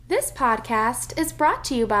This podcast is brought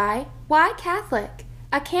to you by Why Catholic,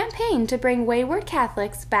 a campaign to bring wayward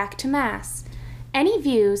Catholics back to Mass. Any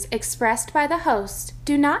views expressed by the host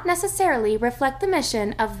do not necessarily reflect the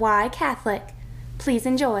mission of Why Catholic. Please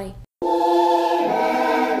enjoy.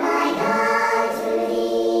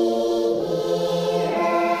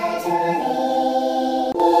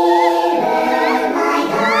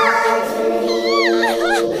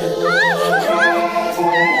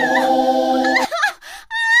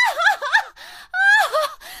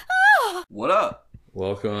 What up?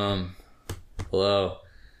 Welcome. Hello.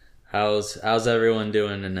 How's everyone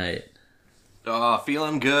doing tonight? Oh,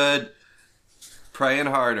 feeling good. Praying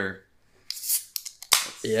harder.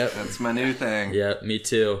 Yep. That's my new thing. Yep, me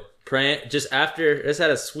too. Praying just had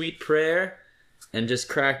a sweet prayer and just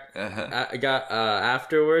cracked I got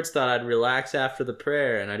afterwards thought I'd relax after the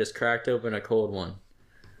prayer and I just cracked open a cold one.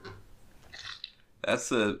 That's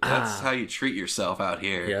how you treat yourself out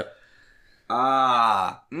here. Yep.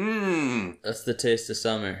 That's the taste of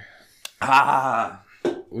summer.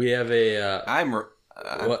 We have a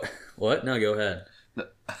what? No, go ahead.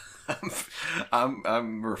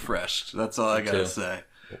 I'm refreshed. That's all I gotta say.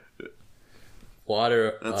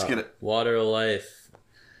 Water. Let's get it. Water of life.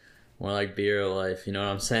 More like beer of life. You know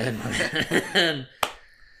what I'm saying, man?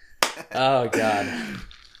 Oh God.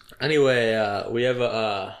 Anyway, we have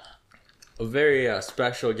a very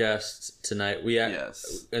special guest tonight.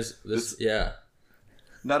 Yes. Yeah.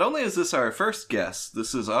 Not only is this our first guest,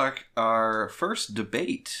 this is our first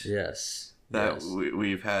debate. Yes. That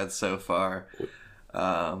we've had so far.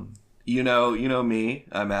 You know me.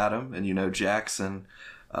 I'm Adam, and you know Jackson.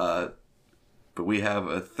 But we have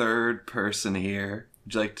a third person here.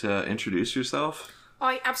 Would you like to introduce yourself?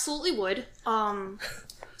 I absolutely would.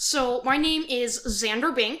 So my name is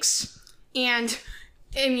Xander Binks, and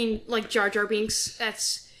I mean, like Jar Jar Binks.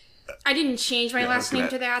 I didn't change my last name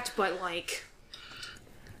to that, but like,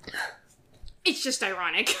 it's just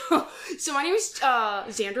ironic. So my name is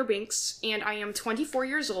Xander Binks, and I am 24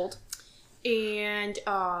 years old, and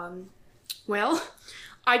well,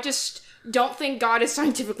 I just don't think God is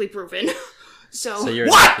scientifically proven. So you're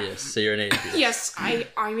an atheist. Yes,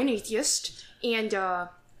 I'm an atheist, and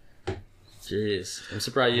jeez, I'm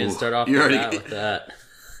surprised you didn't start off with that.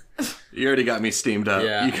 You already got me steamed up.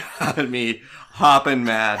 Yeah. You got me hopping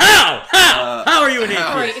mad. How are you an atheist?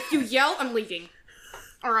 Alright, if you yell, I'm leaving.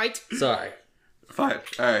 Alright? Sorry. Fine.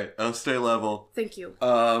 Alright, I'll stay level. Thank you.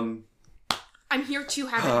 I'm here to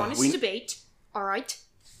have an honest debate. Alright?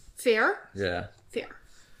 Fair? Yeah. Fair.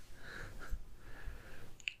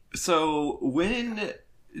 So, when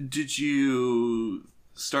did you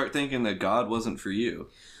start thinking that God wasn't for you?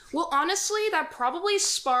 Well, honestly, that probably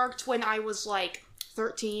sparked when I was,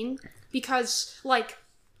 13. Because,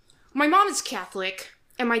 my mom is Catholic,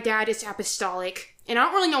 and my dad is apostolic. And I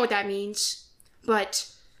don't really know what that means,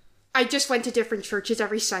 but I just went to different churches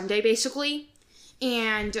every Sunday, basically.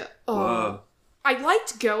 And, I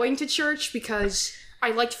liked going to church because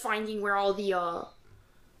I liked finding where all the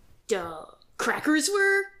crackers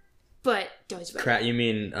were. But those were You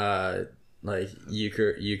mean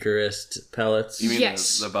Eucharist pellets? You mean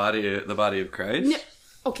yes. the body of Christ? No.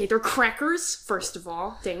 Okay, they're crackers, first of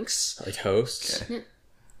all. Thanks. Like hosts? Okay.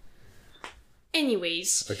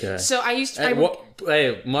 Anyways. Okay. So I used to...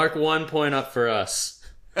 Hey, mark 1 point up for us.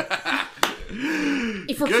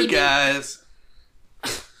 If we're Good guys.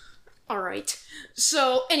 Alright.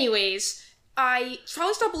 So, anyways, I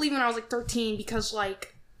probably stopped believing when I was 13 because,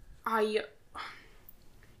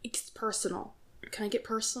 it's personal. Can I get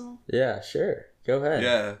personal? Yeah, sure. Go ahead.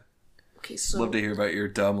 Yeah. Okay, so... Love to hear about your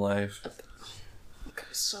dumb life. Okay,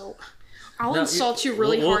 so... I'll insult you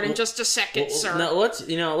really hard in just a second, sir. No, let's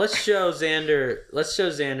show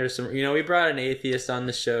Xander some... we brought an atheist on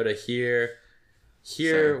the show to hear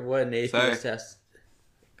what an atheist has...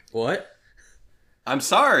 What? I'm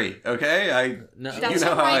sorry, okay? That's how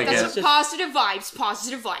alright, I that's get. positive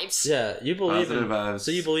vibes. Yeah, you believe Positive in... vibes. So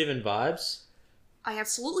you believe in vibes? I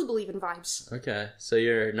absolutely believe in vibes. Okay, so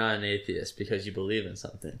you're not an atheist because you believe in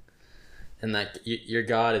something. And that your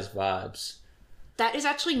God is vibes. That is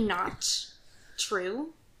actually not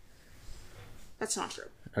true. That's not true.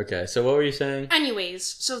 Okay, so what were you saying? Anyways,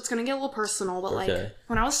 so it's gonna get a little personal, but Okay.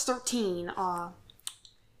 when I was 13, I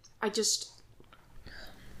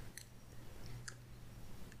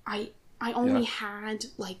only had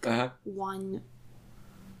one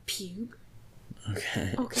pube.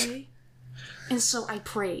 Okay. Okay. And so I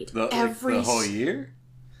prayed The whole year?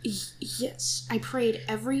 Yes, I prayed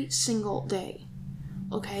every single day.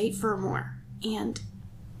 Okay, for more. And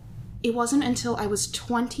it wasn't until I was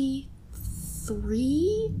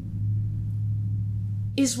 23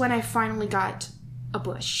 is when I finally got a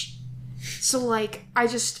bush. So, like, I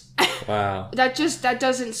just... Wow. that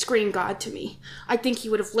doesn't scream God to me. I think he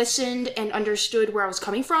would have listened and understood where I was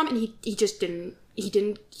coming from, and he just didn't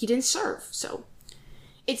serve. So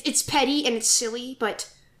it's petty and it's silly,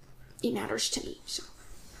 but it matters to me. So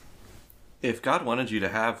If God wanted you to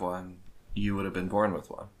have one, you would have been born with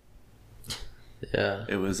one. Yeah.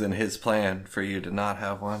 It was in his plan for you to not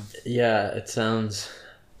have one. Yeah, it sounds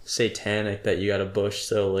satanic that you got a bush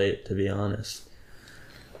so late, to be honest.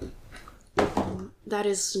 that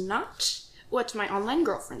is not what my online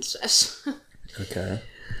girlfriend says. Okay.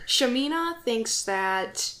 Shamina thinks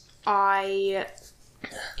that I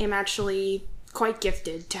am actually quite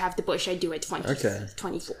gifted to have the bush I do at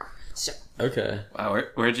 24. So Okay. Wow,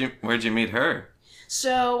 where'd you meet her?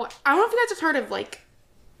 So, I don't know if you guys have heard of, like,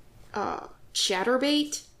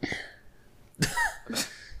 Chatterbait.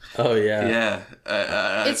 Oh, yeah.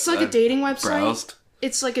 Yeah. It's like a dating website. Browsed.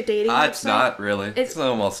 It's like a dating website. It's not really. It's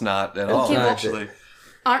almost not at all, Okay, well- actually.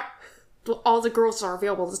 All the girls are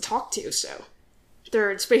available to talk to, so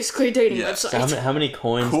it's basically a dating Yeah. website. So how many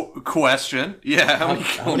coins? Question. Yeah,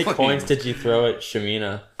 How many coins did you throw at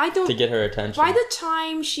Shamina I don't. to get her attention? By the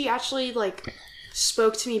time she actually like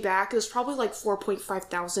spoke to me back, it was probably like 4.5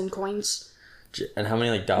 thousand coins. And how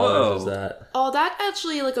many dollars Whoa. was that? Oh, that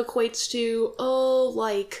actually like equates to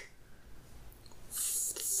like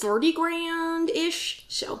 30 grand ish.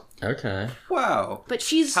 So, Okay. Wow. but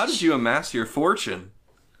she's How did you amass your fortune?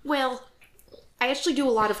 well. I actually do a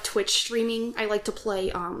lot of Twitch streaming. I like to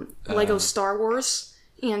play Lego Star Wars,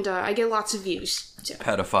 and I get lots of views. So.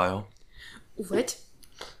 Pedophile. What?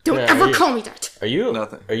 Don't Yeah, ever are you- call me that. Are you?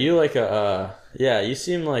 Nothing. Are you like a? Yeah, you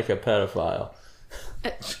seem like a pedophile.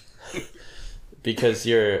 Because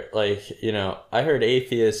you're like, I heard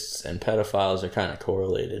atheists and pedophiles are kind of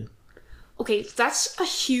correlated. Okay, that's a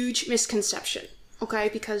huge misconception. Okay,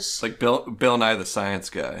 because Like Bill Nye the Science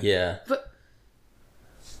Guy. Yeah. but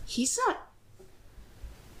he's not.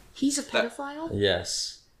 He's a pedophile.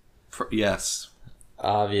 Yes. Yes.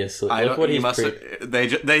 Obviously. I Look don't. what You he's must.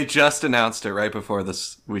 pre- They just announced it right before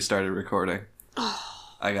we started recording.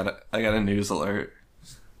 I got a news alert.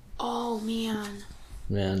 Oh man.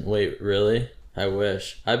 Man, wait, really? I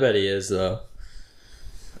wish. I bet he is though.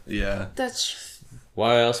 Yeah. That's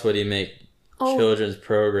Why else would he make Oh. children's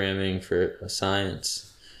programming for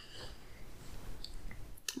science?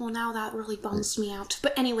 well. Now that really bums me out.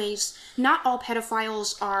 But anyways, not all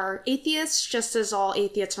pedophiles are atheists, just as all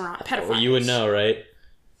atheists are not pedophiles. Well, you would know, right?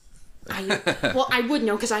 I would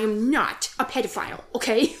know because I am not a pedophile.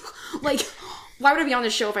 Okay, like, why would I be on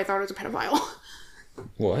this show if I thought I was a pedophile?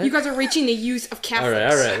 What? You guys are reaching the youth of all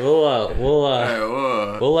Catholics. right.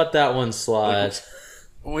 We'll let that one slide.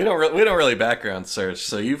 We don't really background search,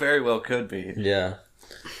 so you very well could be. Yeah.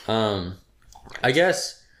 I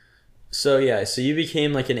guess. So yeah. So you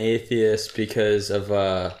became like an atheist because of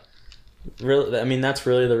really. I mean, that's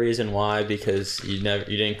really the reason why, because you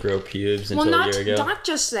didn't grow pubes Well, until a not year ago. not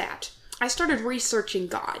just that. I started researching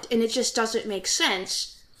God, and it just doesn't make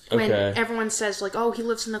sense when Okay. everyone says like, "Oh, he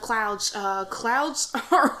lives in the clouds." Clouds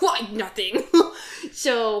are like nothing.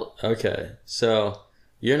 So Okay. So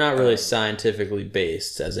you're not really scientifically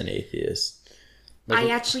based as an atheist. I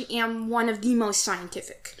actually am one of the most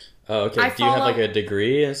scientific. Oh, okay. I Do you have like follow- a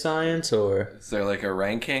degree in science or? Is there like a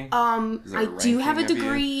ranking? Is there I a do have a ranking of you?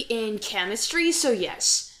 degree in chemistry, so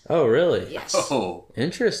yes, Oh, really? yes, Oh,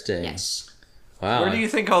 Interesting. yes. Wow. where do you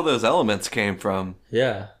think all those elements came from?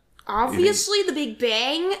 Yeah. Obviously, the Big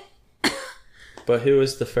Bang. But who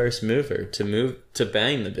was the first mover to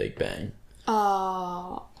bang the Big Bang?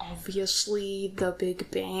 Obviously, the Big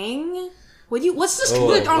Bang. What's this?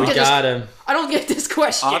 Oh, I don't we get got this. him. I don't get this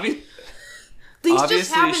question. These just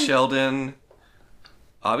Obviously,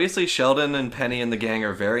 happen. Sheldon and Penny and the gang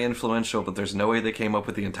are very influential, but there's no way they came up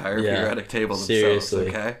with the entire Yeah. periodic table Seriously.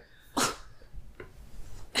 themselves. Okay.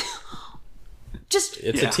 Just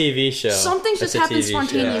It's Yeah. a TV show. something It's just a happens TV show.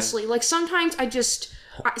 spontaneously. Like sometimes I just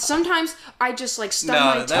like stub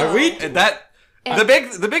my No, toe. the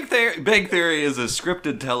big theory is a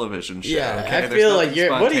scripted television show. Yeah, okay? I There's feel like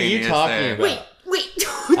nothing what are you spontaneous talking there. about? Wait, do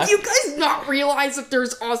you guys not realize that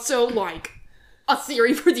there's also like a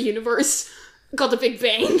theory for the universe called the Big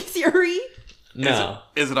Bang Theory? No.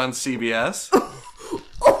 Is it on CBS?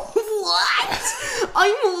 What?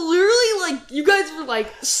 I'm literally like, you guys were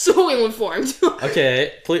like so ill-informed.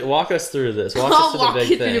 Okay, please walk us through this. Walk us I'll through walk the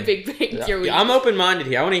you big through thing. the Big Bang Theory. Yeah, I'm open-minded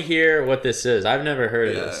here. I want to hear what this is. I've never heard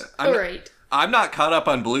of Yeah. this. Alright. I'm not caught up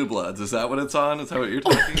on Blue Bloods. Is that what it's on? Is that what you're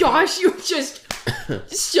talking about? Gosh, you're just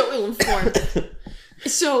so ill-informed.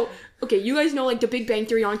 So, okay, you guys know like the Big Bang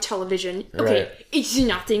Theory on television. Okay, Right. it's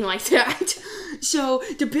nothing like that. So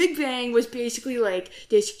the Big Bang was basically like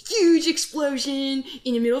this huge explosion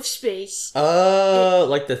in the middle of space. Oh,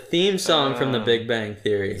 like the theme song from The Big Bang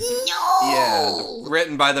Theory. No! Yeah,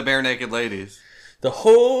 written by the Bare Naked Ladies. The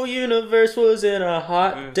whole universe was in a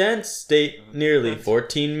hot, dense state nearly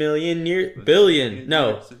 14 million billion,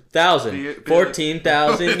 no, thousand,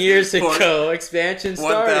 14,000 years ago. Expansion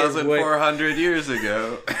started 1,400 years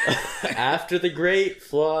ago. after the Great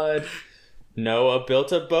Flood. Noah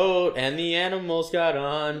built a boat and the animals got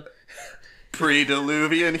on.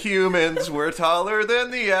 Pre-Diluvian humans were taller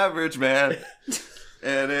than the average man.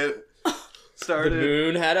 And it The started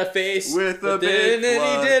moon had a face, with a but big then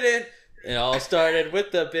flood. he didn't. It all started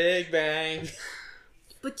with the Big Bang.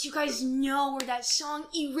 But you guys know where that song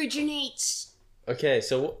originates. Okay,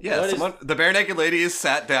 so Yeah, what is... the Bare Naked Ladies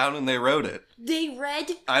sat down and they wrote it. They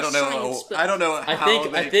read I don't know. science book. I don't know how I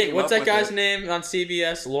they think came what's up that with guy's it. name on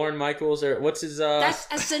CBS? Lorne Michaels, or what's his That's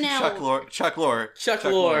SNL. Chuck Lorre.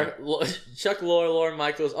 Chuck Lorre, Lorne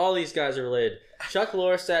Michaels, all these guys are related. Chuck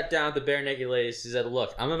Lorre sat down with the Bare Naked Ladies. He said,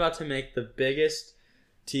 "Look, I'm about to make the biggest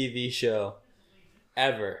TV show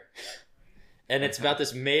ever." And it's about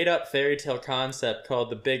this made-up fairy tale concept called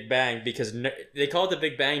the Big Bang because they call it the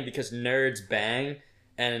Big Bang because nerds bang,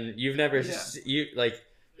 and you've never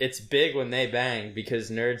it's big when they bang because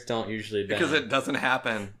nerds don't usually bang. Because it doesn't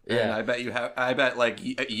happen. And Yeah. I bet you have. I bet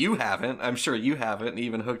you haven't. I'm sure you haven't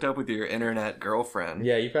even hooked up with your internet girlfriend.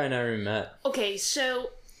 Yeah, you probably never even met. Okay,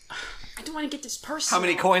 so I don't want to get this personal. How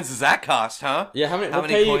many coins does that cost, huh? Yeah, how many? How We'll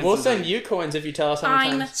many pay you. coins We'll is send it? you coins if you tell us how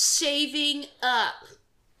many I'm times. saving up.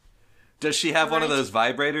 Does she have one of Right. those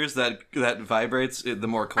vibrators that vibrates the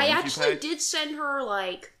more coins I you actually pay? did send her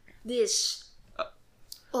like this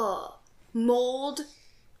mold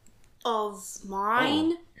of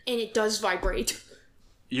mine, and it does vibrate.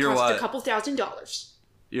 You're Cost what? a couple $1,000s.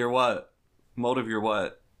 You're what? Mold of your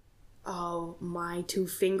what? Oh, my 2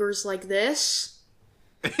 fingers like this.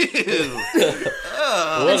 Ew.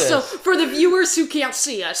 What And so, is- for the viewers who can't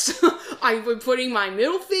see us, I've been putting my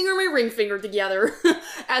middle finger and my ring finger together,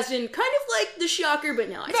 as in kind of like the shocker, but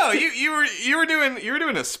no. No, you were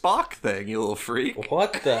doing a Spock thing, you little freak.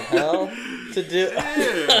 What the hell to do?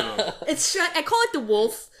 Ew. It's I call it the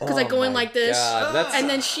wolf because I Oh go in my like this, God, that's- and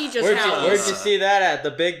then she just Where'd howls. you see that at?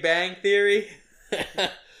 The Big Bang Theory?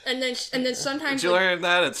 And then sometimes Did you like, learn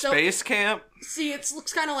that at So- space camp? see it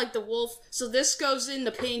looks kind of like the wolf. So this goes in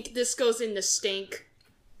the pink, this goes in the stink.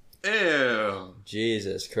 Ew.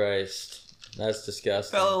 Jesus Christ, that's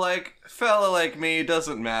disgusting. Fella like me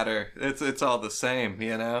doesn't matter. It's all the same,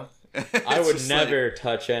 you know. I It's would just never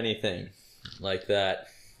touch anything like that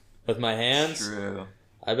with my like, hands. true.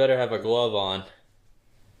 I better have a glove on,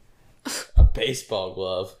 a baseball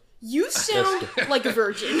glove. You sound like a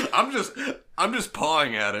virgin. I'm just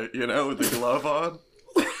pawing at it, you know, with the glove on.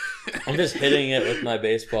 I'm just hitting it with my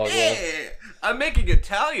baseball glove. Hey, I'm making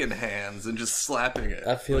Italian hands and just slapping it.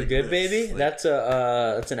 I feel like good, this. baby. Like- That's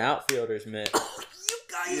an outfielder's mitt. You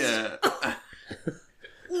guys, yeah.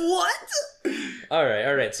 what? All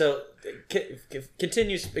right. So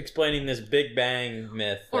continue explaining this Big Bang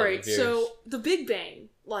myth. All right, of yours. so the Big Bang,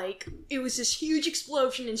 like, it was this huge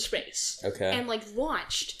explosion in space. Okay. And, like,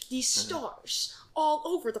 launched these stars all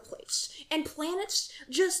over the place. And planets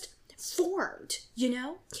just formed, you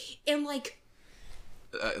know? And, like,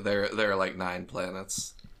 There are like 9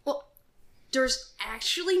 planets. well, there's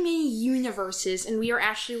actually many universes, and we are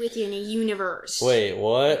actually within a universe. Wait,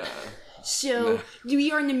 what? So,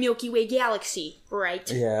 we are in the Milky Way galaxy, right?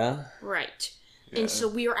 Yeah. Right. And so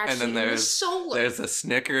we are And actually then in the solar. there's the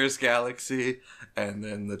Snickers galaxy, and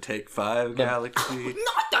then the Take 5 galaxy.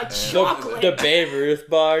 Not the chocolate! The Babe Ruth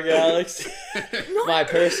bar galaxy. Not My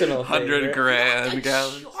personal 100 favorite. grand the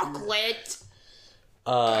galaxy. chocolate!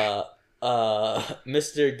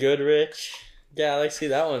 Mr. Goodrich galaxy.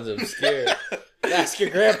 That one's obscure. Ask your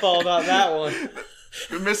grandpa about that one.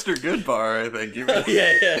 Mr. Goodbar, I think.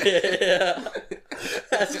 Yeah.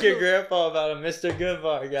 Ask your grandpa about a Mr.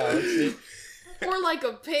 Goodbar galaxy. Or like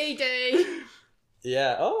a payday.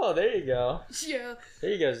 Yeah. Oh, there you go. Yeah.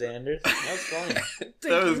 There you go, Xanders. That was funny.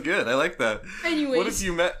 That was good. I like that. Anyways. What if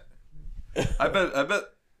you met? I bet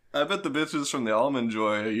the bitches from the Almond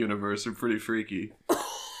Joy universe are pretty freaky.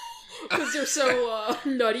 Because they're so,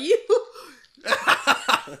 nutty.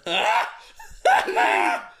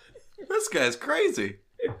 This guy's crazy.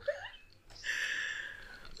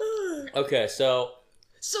 Okay, so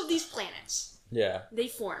So these planets, yeah. they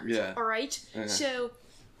formed. Yeah. Alright? Uh-huh. So,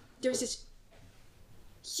 there's this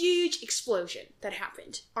huge explosion that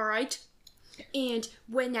happened. Alright? And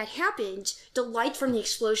when that happened, the light from the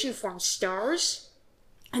explosion formed stars.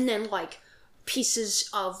 And then, like, pieces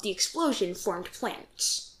of the explosion formed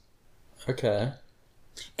planets. Okay.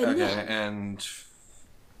 And Okay, then, and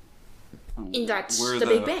that's we're the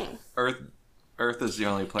Big Bang. Earth is the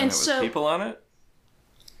only planet And with so- people on it?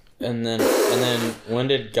 And then when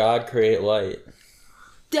did God create light?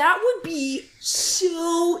 That would be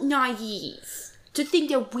so naive to think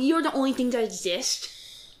that we are the only thing that exist.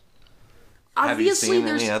 Have you Obviously, seen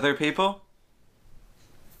there's any other people?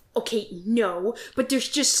 okay, no, but there's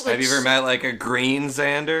just like Have you ever met like a green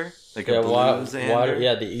Xander? Like Yeah, a blue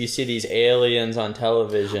Xander? you see these aliens on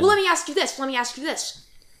television. Well, let me ask you this.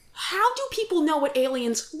 How do people know what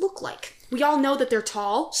aliens look like? We all know that they're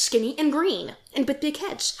tall, skinny, and green, and with big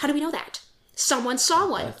heads. How do we know that? Someone saw I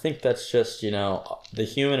one. think that's just, the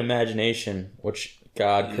human imagination, which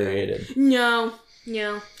God created. No.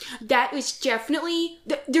 That is definitely...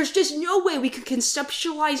 There's just no way we could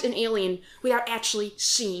conceptualize an alien without actually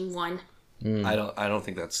seeing one. I don't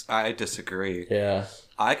think that's. I disagree. Yeah.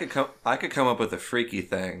 I could come up with a freaky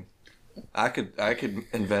thing. I could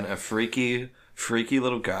invent a freaky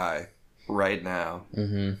little guy right now.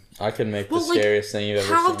 I could make Well, the like, scariest thing you've ever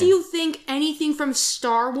seen. How do you think anything from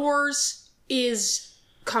Star Wars is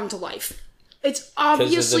come to life? It's 'Cause of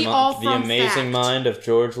obviously all the from amazing fact. mind of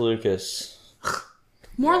George Lucas.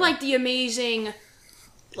 More like the amazing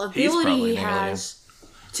ability probably he an alien. has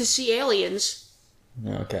to see aliens.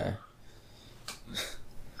 Okay.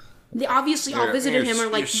 They obviously all visited him or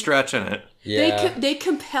You're like stretching it. Yeah. they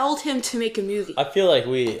compelled him to make a movie. I feel like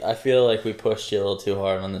we pushed you a little too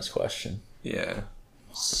hard on this question. Yeah.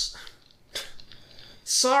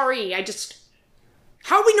 Sorry,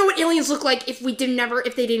 how do we know what aliens look like if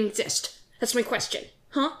they didn't exist? That's my question.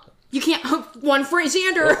 Huh? You can't one for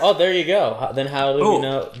Xander. Oh, there you go. Then how do we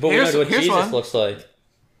know? But we know what here's Jesus one. looks like.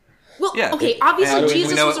 Well, Yeah. okay, How obviously do we-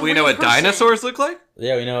 Jesus was a we know real what person. dinosaurs look like?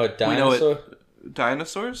 Yeah, we know what We know dinosaur.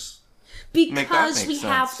 Dinosaurs? Because make we sense.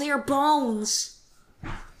 have their bones.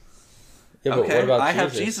 Yeah, but Okay, what about I Jesus?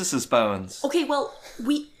 have Jesus's bones. Okay, well,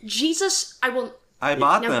 I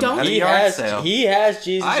bought Now them don't- at a He yard has sale. he has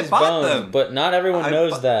Jesus' I bought bones, them. but not everyone I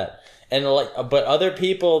knows bu- that. And but other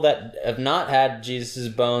people that have not had Jesus'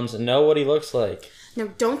 bones know what he looks like. Now,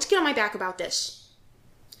 don't get on my back about this.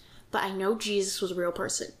 But I know Jesus was a real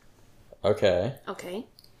person. Okay. Okay?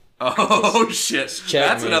 Oh shit! That's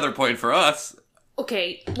Checkmate. another point for us.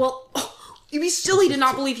 Okay, well, it'd be silly to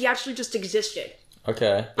not believe he actually just existed.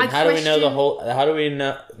 Okay. I Then how do we know question- how do we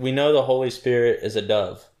know we know the Holy Spirit is a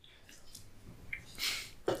dove?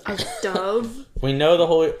 A dove? We know the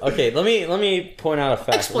Holy Okay, let me point out a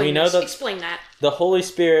fact. Explain that. The Holy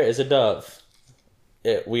Spirit is a dove.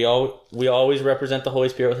 We always represent the Holy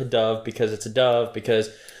Spirit with a dove because it's a dove because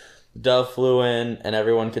the dove flew in and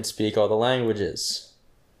everyone could speak all the languages.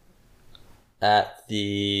 At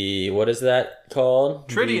the what is that called?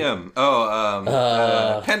 Tridium.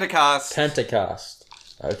 Pentecost. Pentecost.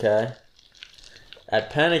 Okay.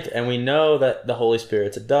 And we know that the Holy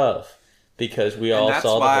Spirit's a dove because we all that's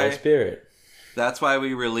saw the why- Holy Spirit. That's why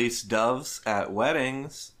we release doves at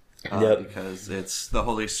weddings. Yep. Because it's the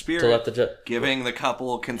Holy Spirit To let the giving the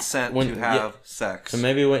couple consent When- to have sex. So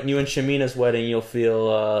maybe when you and Shamina's wedding, you'll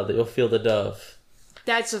feel the dove.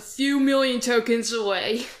 That's a few million tokens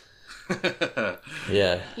away.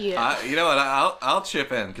 Yeah. Yeah. You know what? I'll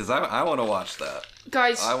chip in because I want to watch that.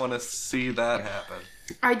 Guys, I want to see that happen.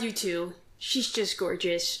 I do too. She's just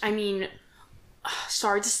gorgeous. I mean,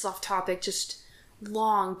 sorry, this is off topic. Just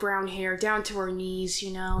long brown hair down to her knees,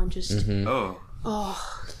 and just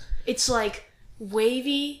Oh, it's like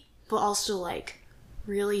wavy, but also like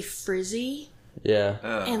really frizzy Yeah.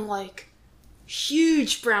 and like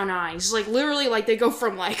huge brown eyes. Like literally, like they go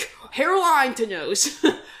from like hairline to nose.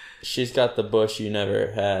 She's got the bush you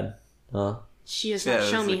never had, huh? She has Yeah, not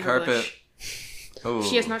shown it's me the her carpet. bush. oh,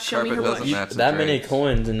 She has not shown me carpet her doesn't bush. match the That many drink.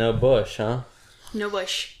 coins and no bush, huh? No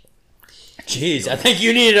bush. Jeez, I think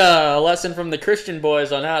you need a lesson from the Christian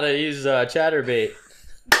boys on how to use chatterbait.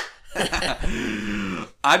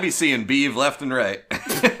 I'd be seeing beeve left and right.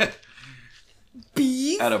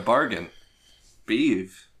 Beef? At a bargain.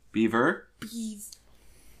 Beaver? Beef.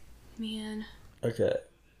 Man. Okay.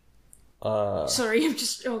 Sorry,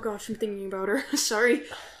 oh gosh, I'm thinking about her. Sorry.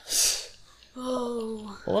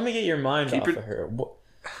 Oh. Well, let me get your mind off of her.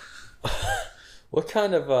 What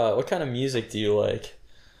kind of music do you like?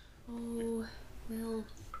 Oh, well.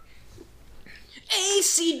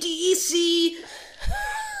 AC/DC!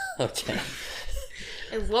 Okay.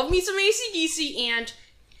 I love me some AC/DC and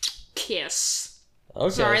Kiss. Okay.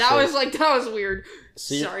 Sorry, that was weird.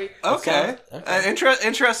 See- Sorry. Okay. Okay.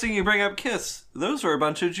 Interesting you bring up Kiss. Those were a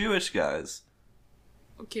bunch of Jewish guys.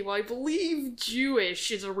 Okay, well, I believe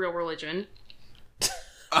Jewish is a real religion.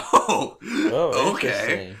 Oh, Oh,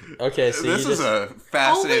 okay. interesting. Okay, so This you is just a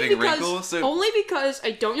fascinating wrinkle. Only because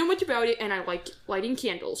I don't know much about it, and I like lighting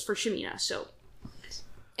candles for Shamina. So,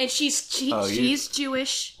 and she's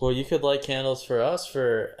Jewish. well, you could light candles for us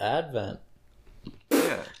for Advent.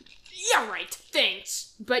 Yeah. Yeah, right.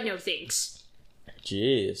 Thanks, but no thanks.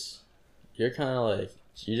 Jeez, you're kind of like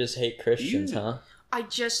you just hate Christians, You- huh? I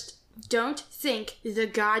just don't think the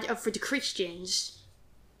God of the Christians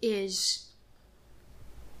is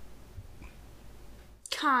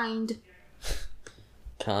kind.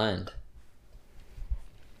 Kind.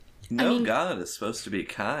 No mean- God is supposed to be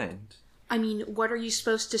kind. I mean, what are you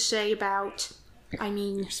supposed to say about? I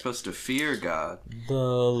mean, You're supposed to fear God. The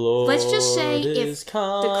Lord Let's just say if is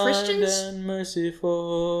kind the Christians- and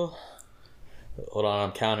merciful. Hold on,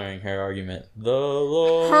 I'm countering her argument. The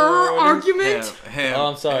Lord. her is- argument. Him, Oh,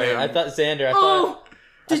 I'm sorry. him. I thought Xander. Oh,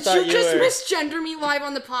 I did thought you just were- misgender me live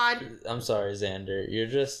on the pod? I'm sorry, Xander. You're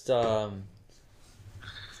just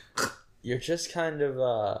You're just kind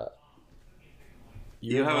of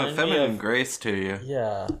You have a remind me feminine of- grace to you.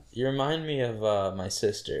 Yeah, you remind me of my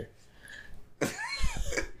sister.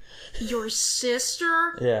 Your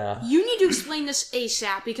sister? Yeah. You need to explain this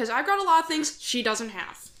ASAP because I've got a lot of things she doesn't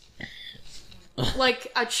have.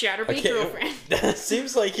 Like a chatterbait girlfriend. That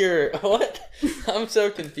seems like you're what? I'm so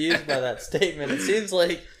confused by that statement. It seems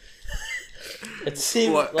like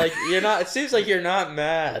What? like you're not. It seems like you're not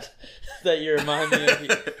mad that you remind me of.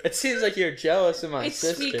 It seems like you're jealous of my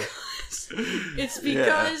sister. It's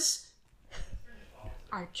because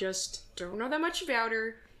I just don't know that much about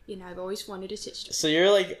her, and I've always wanted a sister. So you're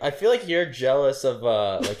like, I feel like you're jealous of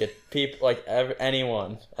like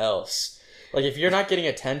anyone else. Like if you're not getting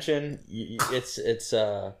attention,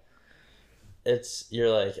 it's you're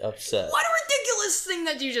like upset. What a ridiculous thing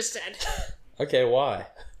that you just said. Okay, why?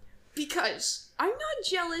 Because I'm not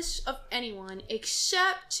jealous of anyone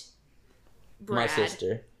except Brad. My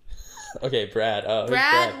sister. Okay, Brad. Oh, who's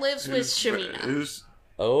Brad lives with Shamina. Who's?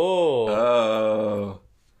 Oh, Oh.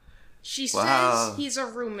 She Wow. says he's a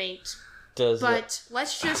roommate, does but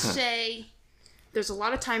let's just say there's a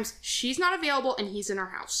lot of times she's not available and he's in our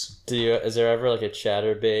house. is there ever like a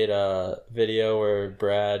chatterbait video where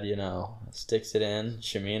Brad, sticks it in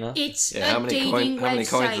Shamina? It's Yeah. a How many dating how many website.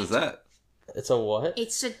 coins is that? It's a what?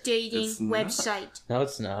 It's a dating It's not. website. No,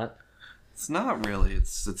 it's not. It's not really.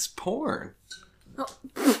 It's porn. Oh,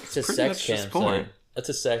 It's a pretty sex much just cam porn. site. It's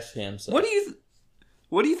a sex cam site.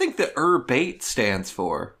 What do you think the bait stands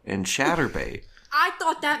for in chatterbait? I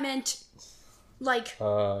thought that meant like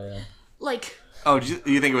Oh yeah. Oh, do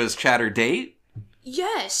you think it was chatter date?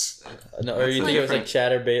 yes. No, or you think it was like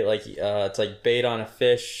chatterbait? Like it's like bait on a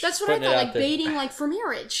fish. That's what I putting it thought, out like there. baiting like for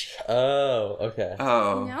marriage. Oh, okay.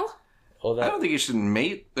 Oh, You know? Well, I that don't think you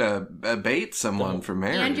should bait someone for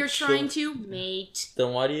marriage. And you're trying to mate.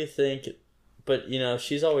 then why do you think? But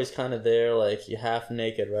she's always kind of there, like you half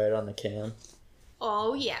naked, right on the cam.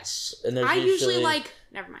 Oh yes. And there's I usually usually- like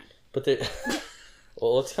never mind. But they.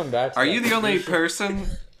 Well, let's come back to Are that. you the only person?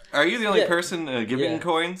 Are you the only Yeah. person giving Yeah.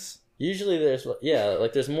 coins? Usually there's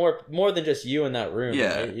like there's more than just you in that room,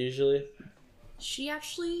 Yeah. right? Usually. She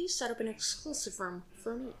actually set up an exclusive room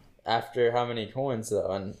for me. After how many coins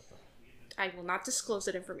though? And I will not disclose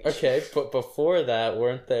that information. okay, but before that,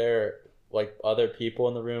 weren't there like other people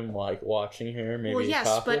in the room like watching her? Maybe Well, yes,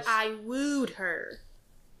 topless? but I wooed her.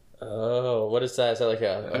 Oh, what is that? Is that like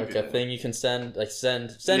a thing you can send? Like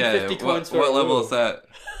send 50 coins for what a level woo. is that?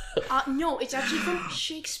 No, it's actually from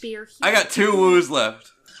Shakespeare. I got 2 woos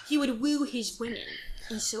left. He would woo his women,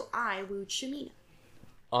 and so I wooed Shamina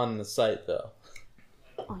On the site though.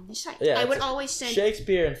 on the site. Yeah, I would it's- always send.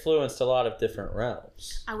 Shakespeare influenced a lot of different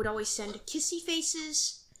realms. I would always send kissy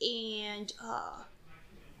faces and a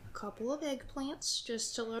couple of eggplants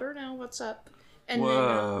just to let her know what's up. And then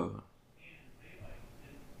Whoa.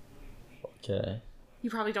 Okay. you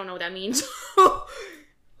probably don't know what that means.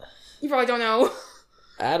 You probably don't know.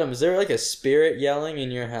 Adam, is there like a spirit yelling in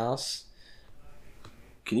your house?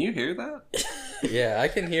 Can you hear that? Yeah, I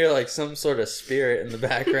can hear like some sort of spirit in the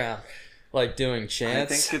background, like doing I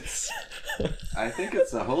chants. think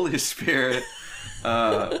it's the Holy Spirit.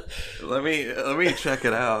 Let me check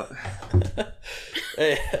it out.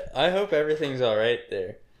 Hey, I hope everything's all right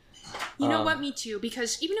there. You know what? Me too.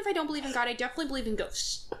 Because even if I don't believe in God, I definitely believe in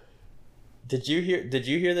ghosts. Did you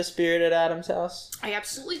hear the spirit at Adam's house? I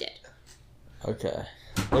absolutely did. Okay.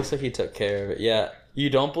 Looks like he took care of it. Yeah. You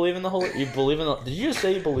don't believe in the Holy... You believe in the... Did you just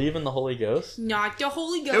say you believe in the Holy Ghost? Not the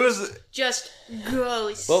Holy Ghost. It was just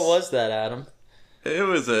ghosts. What was that, Adam? it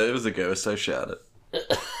was a ghost. I shot it.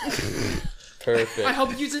 Perfect. I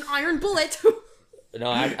hope you use an iron bullet. No,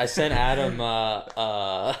 I sent Adam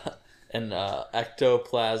an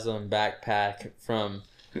ectoplasm backpack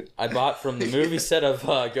I bought from the movie set of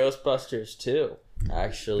Ghostbusters 2,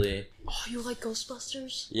 actually. Oh, you like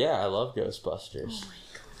Ghostbusters? Yeah, I love Ghostbusters.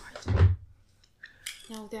 Oh my god.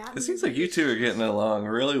 Now that It seems like you two are getting along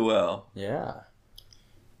really well. Yeah.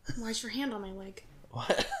 Why's your hand on my leg?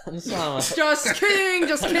 What? That's not my... Just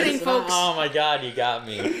kidding, folks. Oh my god, you got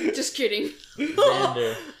me. Just kidding.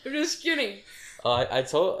 Xander. I'm just kidding. I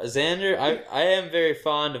told Xander, I am very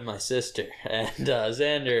fond of my sister, and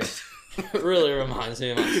Xander really reminds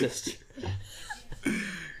me of my sister.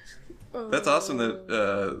 That's awesome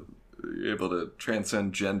that you're able to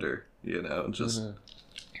transcend gender, just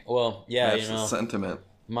Well, yeah, that's the sentiment.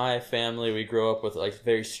 My family, we grew up with like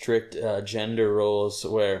very strict gender roles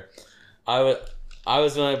where I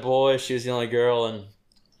was the only boy, she was the only girl, and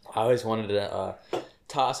I always wanted to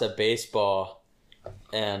toss a baseball.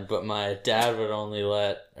 But my dad would only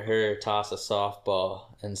let her toss a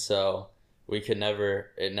softball, and so it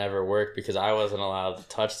never worked because I wasn't allowed to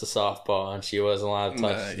touch the softball and she wasn't allowed to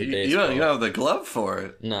touch the baseball. You don't have the glove for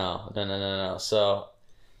it. No. So,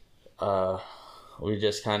 we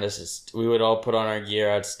just kind of, we would all put on our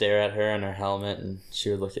gear, I'd stare at her in her helmet, and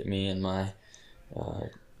she would look at me in my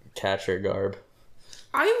catcher garb.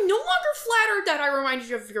 I am no longer flattered that I reminded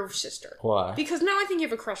you of your sister. Why? Because now I think you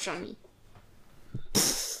have a crush on me.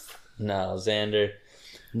 No, Xander.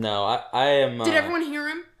 No, I am... Did everyone hear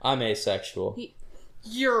him? I'm asexual.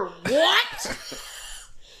 You're what?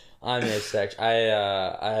 I'm asexual.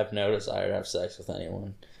 I have no desire to have sex with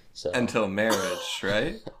anyone. So until marriage,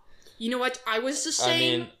 right? You know what? I was the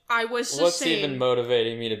same. What's even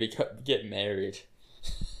motivating me to get married?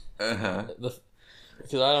 Because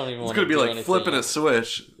I don't even want to. It's gonna be like flipping a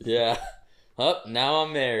switch. Yeah. Oh, now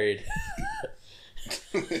I'm married.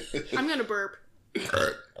 I'm gonna burp.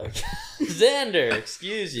 Okay. Xander,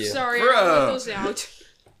 excuse you. Sorry, Bro. I let those out.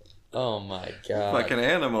 Oh my god. Like an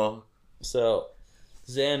animal. So,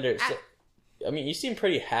 Xander, you seem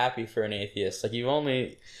pretty happy for an atheist. Like,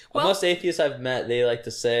 most atheists I've met, they like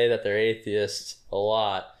to say that they're atheists a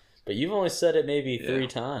lot, but you've only said it maybe 3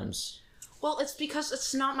 times. Well, it's because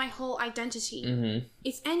it's not my whole identity. Mm-hmm.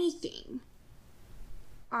 If anything,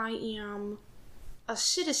 I am a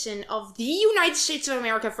citizen of the United States of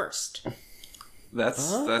America first.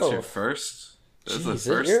 That's your first. That's Jeez, the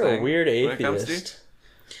first you're thing a weird when it comes to you. atheist.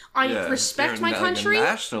 I respect my country,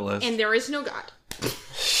 nationalist. and there is no God.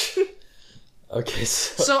 Okay,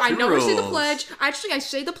 So I never say the rules. pledge. Actually, I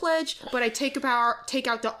say the pledge, but I take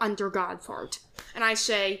out the under God part, and I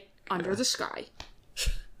say under the sky.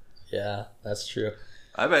 Yeah, that's true.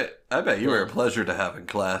 I bet you were a pleasure to have in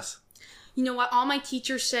class. You know what? All my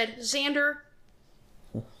teachers said, Xander,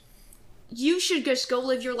 you should just go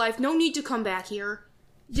live your life. No need to come back here.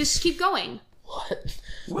 Just keep going. What?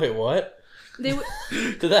 Wait, what? They would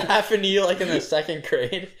Did that happen to you like in the 2nd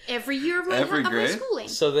grade? every year of my grade? schooling.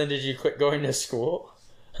 So then did you quit going to school?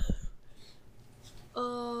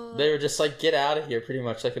 They were just like, get out of here, pretty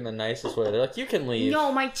much, like in the nicest way. They're like, you can leave.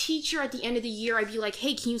 No, my teacher at the end of the year, I'd be like,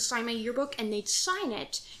 hey, can you sign my yearbook? And they'd sign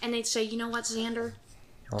it. And they'd say, you know what, Xander?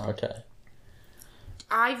 Oh, okay.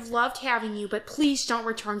 I've loved having you, but please don't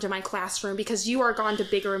return to my classroom because you are gone to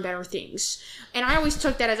bigger and better things. And I always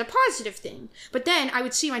took that as a positive thing. But then I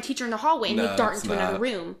would see my teacher in the hallway and No, they'd dart it's into another not.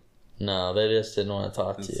 room. No, they just didn't want to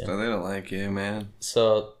talk to you. They don't like you, man.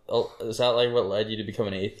 So, is that like what led you to become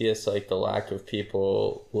an atheist? Like the lack of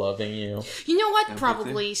people loving you? You know what? Empathy.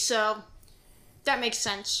 Probably. So that makes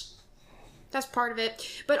sense. That's part of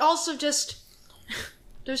it. But also just,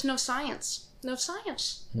 there's no science. No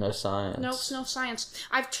science. No science. No science.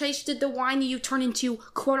 I've tasted the wine that you turn into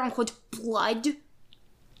quote-unquote blood.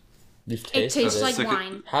 You've It tasted tastes it. like It's like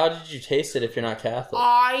wine. How did you taste it if you're not Catholic?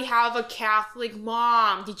 I have a Catholic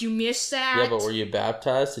mom. Did you miss that? Yeah, but were you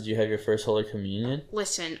baptized? Did you have your first Holy Communion?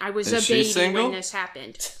 Listen, I was Is a she baby single? when this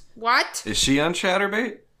happened. What? Is she on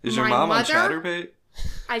Chatterbait? Is your My mom mother? on Chatterbait?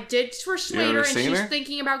 I did persuade You ever her, and seen she's her?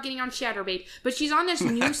 thinking about getting on Chatterbait. But she's on this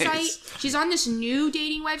new Nice. site. She's on this new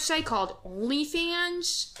dating website called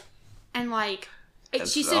OnlyFans. And, like,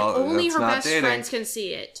 she said only that's her not best dating. friends can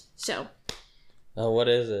see it. So, Oh, what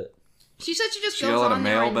is it? she said she just She got goes a lot of on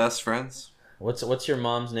there male and best friends. What's your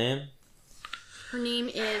mom's name? her name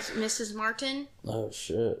is Mrs. Martin. Oh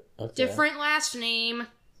shit. Okay. Different last name.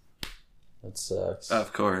 That sucks.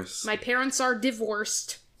 Of course. My parents are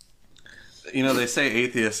divorced. You know, they say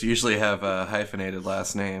atheists usually have hyphenated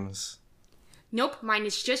last names. Nope, mine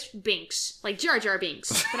is just Binks. Like Jar Jar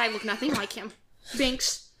Binks. But I look nothing like him.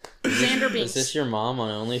 Binks. Xander Is Binks. this your mom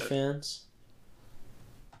on OnlyFans?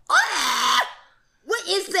 Ah! What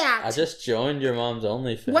is that? I just joined your mom's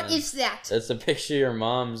OnlyFans. What is that? It's a picture of your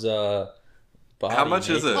mom's body. How much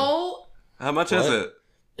is it? Oh, How much is What? it?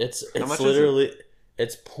 It's much is it? literally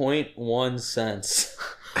it's 0.1 cents.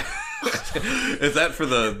 Is that for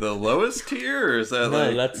the lowest tier, or is that No,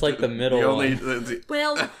 like that's like the middle The only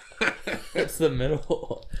well, It's the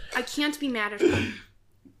middle. I can't be mad at her.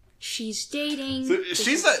 She's dating. So This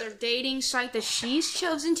she's is a- a dating site that she's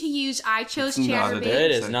chosen to use. I chose It's not a Chatterbait. dating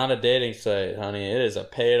It is not a dating site, honey. It is a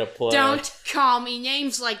pay to play. Don't call me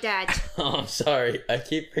names like that. Oh, I'm sorry. I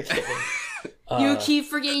keep forgetting. You keep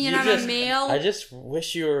forgetting that I'm a male. I just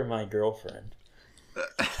wish you were my girlfriend.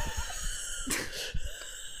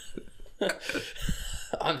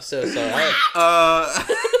 I'm so sorry.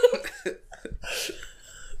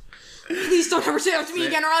 Please don't ever say that to me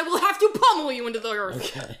again, or I will have to pummel you into the earth,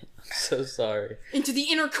 Okay. I'm so sorry. into the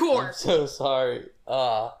inner core. I'm so sorry.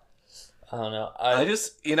 I don't know. I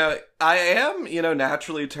just, I am,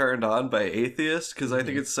 naturally turned on by atheists because I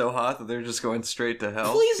think it's so hot that they're just going straight to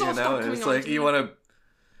hell. Please don't stop And it's coming on like to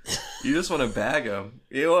you just want to bag them.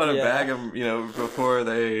 You want to Yeah. bag them, before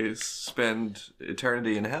they spend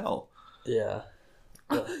eternity in hell. Yeah.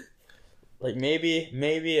 Like maybe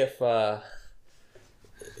if I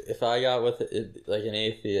got with like an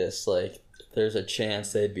atheist, like there's a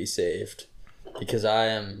chance they'd be saved because I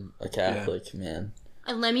am a Catholic man.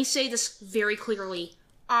 And let me say this very clearly.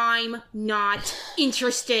 I'm not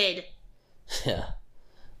interested. Yeah.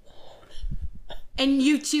 And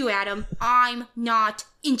you too, Adam. I'm not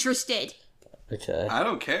interested. Okay. I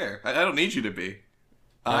don't care. I don't need you to be.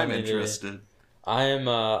 I'm neither. interested. I am.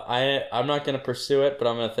 I'm not gonna pursue it, but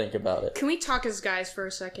I'm gonna think about it. Can we talk as guys for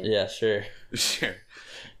a second? Yeah, sure. Sure.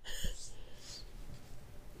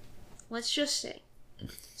 Let's just say,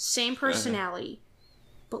 same personality,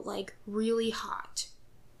 but like really hot.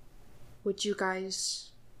 Would you guys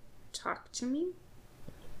talk to me?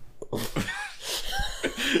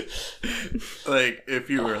 Like, if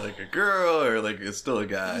you were like a girl or like still a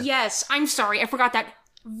guy. Yes, I'm sorry, I forgot that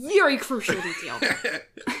very crucial detail.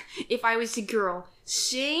 If I was a girl,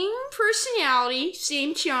 same personality,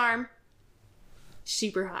 same charm,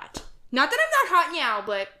 super hot. Not that I'm not hot now,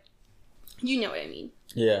 but you know what I mean.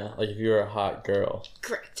 Yeah, like if you were a hot girl.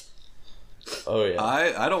 Correct. Oh yeah.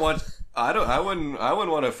 I wouldn't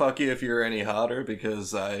want to fuck you if you were any hotter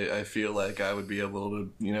because I feel like I would be able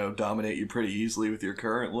to, dominate you pretty easily with your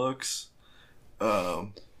current looks.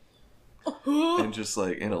 And just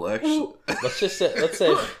like intellectual. Let's say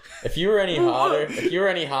if you were any hotter,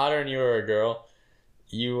 and you were a girl,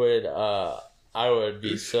 you would I would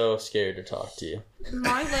be so scared to talk to you.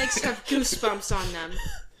 My legs have goosebumps on them.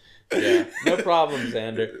 Yeah, no problem,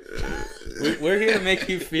 Xander. We're here to make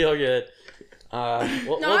you feel good.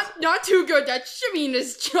 Not too good. That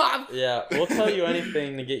Shamina's job. Yeah, we'll tell you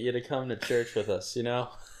anything to get you to come to church with us,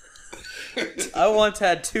 I once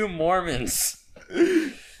had 2 Mormons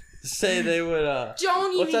say they would,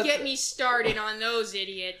 Don't What's even that- get me started on those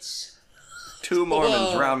idiots. 2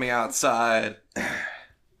 Mormons Whoa. round me outside.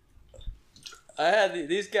 I had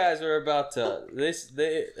these guys were about to,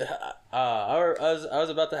 I was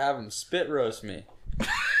about to have them spit roast me.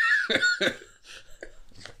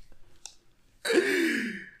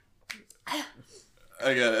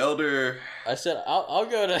 I got Elder. I said, I'll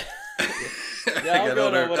go to, I I'll got go to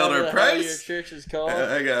Elder whatever the hell Price. your church is called.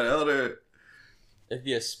 I got Elder. If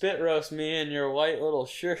you spit roast me in your white little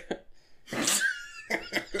shirt.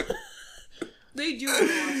 They do have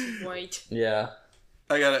lots of white. Yeah.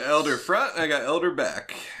 I got an Elder front. I got Elder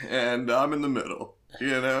back, and I'm in the middle.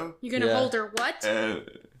 You're gonna Yeah. hold her what? And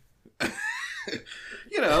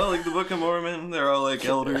like the Book of Mormon, they're all like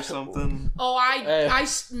elder something. Oh, I Hey.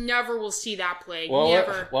 never will see that play. While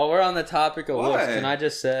Never. we're on the topic of looks, Why? can I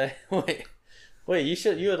just say, wait,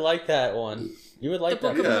 you would like that one. You would like The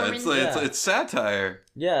that. Book of Yeah, Mormon? it's like Yeah. it's satire.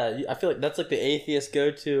 Yeah, I feel like that's like the atheist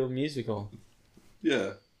go-to musical.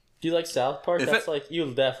 Yeah. Do you like South Park? If That's it- like you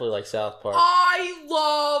definitely like South Park. I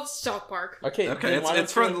love South Park. Okay, Okay, then why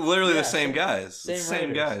it's don't from you- literally yeah, the same guys. It's same the same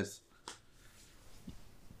writers. guys.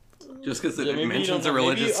 Just because it Yeah, maybe you mentions don't a know. Maybe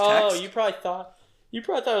religious you, text. Oh, you probably thought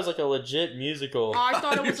it was like a legit musical. I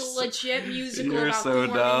thought it was You're a so- legit musical you're about so the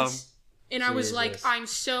Mormons. dumb. And I was like, Jesus. I'm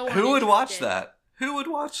so Who would watch uninterested. that? Who would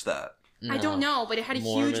watch that? I don't know, but it had a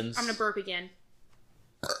huge... Mormons. I'm gonna burp again.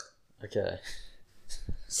 Okay.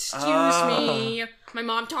 Excuse Ah. me. My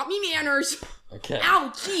mom taught me manners. Okay.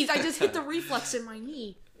 Ow, jeez, I just hit the reflex in my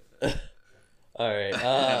knee. All right.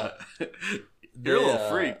 You're a little they,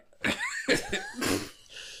 freak.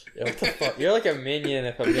 Yeah, what the fuck? You're like a minion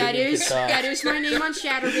if a minion That is could talk. that is my name on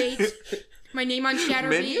Chatterbait. My name on Chatterbait.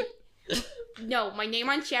 Minion? No, my name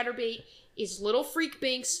on Chatterbait is Little Freak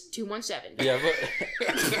Binks 217. Yeah, but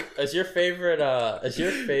is your favorite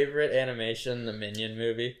animation the Minion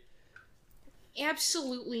movie?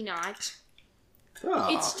 Absolutely not.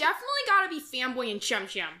 Oh. It's definitely gotta be Fanboy and Chum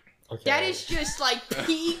Chum. Okay. That is just like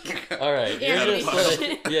peak. All right. Yeah, You're just pedophile.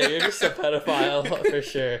 like, yeah, you're just a pedophile for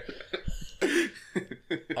sure.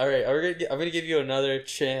 All right, I'm gonna give you another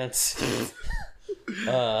chance.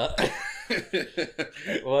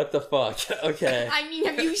 What the fuck? Okay. I mean,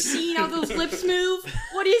 have you seen how those lips move?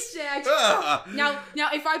 What is that? Now,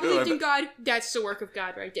 if I believed in God, that's the work of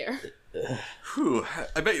God right there. Whew,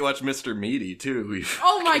 I bet you watch Mr. Meaty too.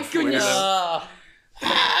 Oh my goodness! Uh,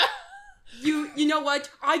 You know what?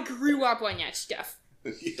 I grew up on that stuff.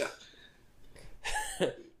 Yeah.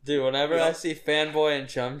 dude, whenever I see Fanboy and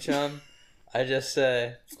Chum Chum, I just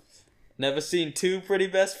say, never seen two pretty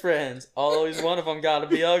best friends. Always one of them gotta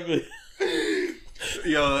be ugly.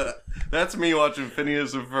 Yo, that's me watching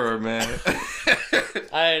Phineas and Ferb, man.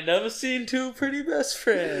 I ain't never seen two pretty best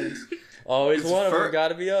friends. Always one of them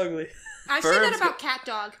gotta be ugly. I say that Ferb's about Cat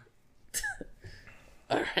Dog.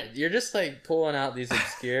 Alright, you're just like pulling out these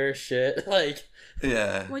obscure shit. Like,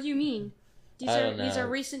 Yeah. What do you mean? These I are don't these know. are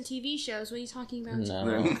recent TV shows. What are you talking about?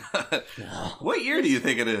 They're no. not. What year do you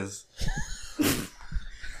think it is?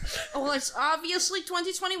 Oh, well, it's obviously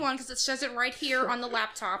 2021 because it says it right here on the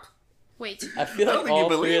laptop. Wait. I feel I don't like think you all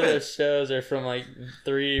three believe of it. those shows are from like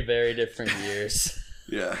 3 very different years.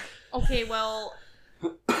 Yeah. Okay, well,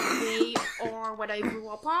 they are what I grew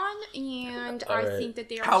up on, and I Alright. think that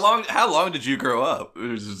they are. How long did you grow up? It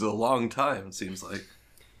was a long time, it seems like.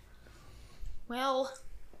 Well,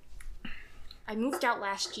 I moved out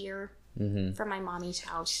last year Mm-hmm. from my mommy's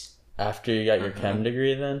house. After you got your chem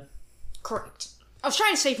degree, then? Correct. I was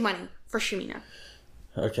trying to save money for Shumina.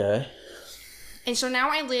 Okay. And so now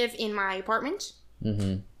I live in my apartment.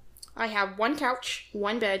 Mm-hmm. I have one couch,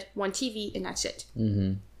 one bed, one TV, and that's it.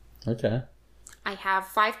 Mm-hmm. Okay. I have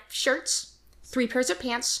 5 shirts, 3 pairs of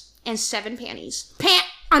pants, and 7 panties.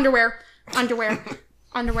 Underwear. Underwear.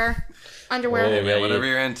 Wait, Yeah, whatever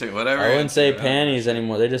you're into, whatever. I you're wouldn't say into, panties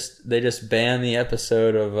anymore. They just banned the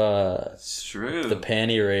episode of It's true. the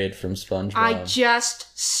panty raid from SpongeBob. I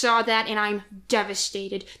just saw that and I'm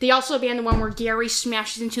devastated. They also banned the one where Gary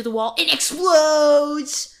smashes into the wall and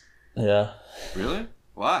explodes. Yeah. Really?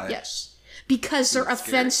 Why? Yes. Because they're That's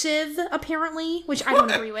scary. offensive, apparently, which I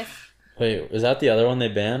don't agree with. Wait, is that the other one they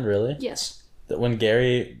banned? Really? Yes. That when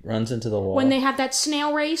Gary runs into the wall. When they have that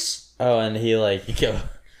snail race. Oh, and he like go.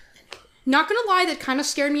 Not gonna lie, that kind of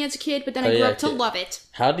scared me as a kid, but then I grew yeah, up to kid. love it.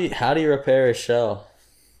 How do you repair his shell?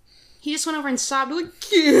 He just went over and sobbed like,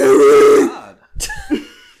 Gary! God.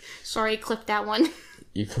 Sorry, I clipped that one.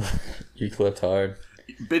 You clipped hard.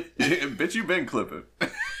 Bitch, you been clipping.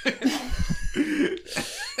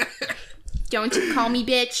 Don't call me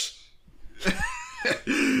bitch.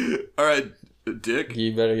 All right, Dick.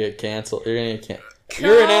 You better get canceled. You're gonna get canceled.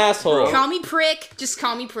 You're an asshole. Call me prick. Just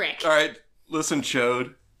call me prick. All right, listen,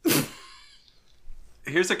 Chode.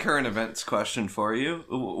 Here's a current events question for you.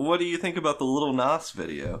 What do you think about the Little Nas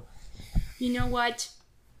video? You know what?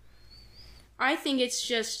 I think it's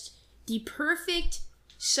just the perfect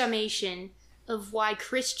summation of why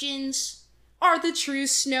Christians are the true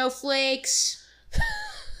snowflakes.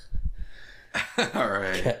 All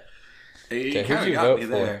right. Okay. You Okay, kind who'd of you got vote me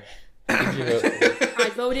for? there. Who'd you vote for? I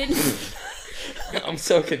voted. I'm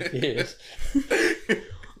so confused.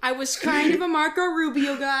 I was kind of a Marco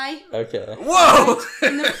Rubio guy. Okay. Whoa!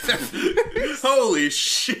 Holy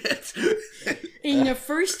shit! In the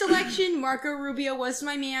first election, Marco Rubio was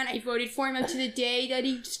my man. I voted for him up to the day that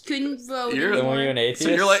he just couldn't vote You're- Then were you anymore. an atheist? So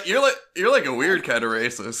you're like a weird kind of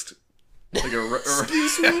racist. Like a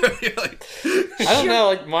Excuse me? you're like, I don't know.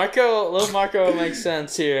 Like little Marco makes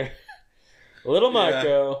sense here. Little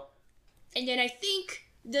Marco. And then I think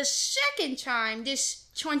the second time, this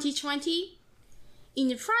 2020, in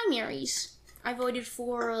the primaries, I voted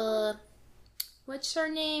for, what's her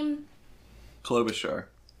name? Klobuchar.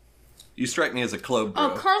 You strike me as a Klob bro.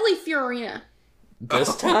 Oh, Carly Fiorina.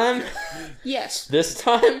 This time? Yes. This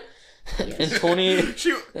time? In 2020?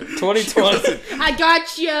 She 2020? I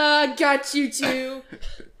got you too.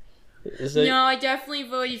 Is it, No, I definitely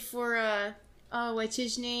voted for, what's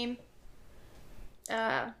his name?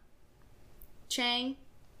 Chang.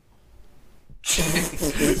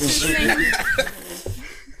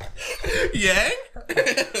 Yang?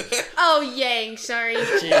 Oh, Yang, sorry.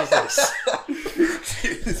 Jesus.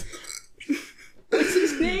 What's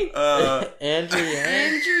his name? Andrew Yang?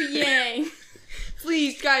 Andrew Yang.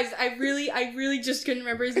 Please, guys, I really just couldn't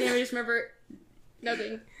remember his name. I just remember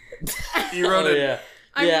nothing. You wrote Oh, it. yeah.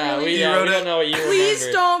 I Yeah, really- we, You yeah, wrote we it? don't know what you Please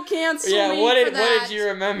remembered. don't cancel Yeah, me what for did that. you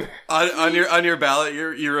remember? On your ballot,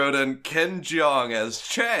 you wrote in Ken Jeong as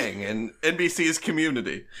Chang in NBC's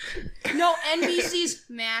Community. No, NBC's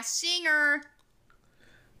Mass Singer.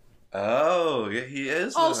 Oh, yeah, he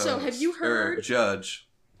is. the Also, host. have you heard- Or judge?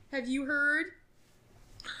 Have you heard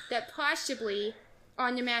that possibly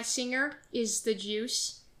on The Masked Singer is the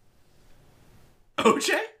Juice?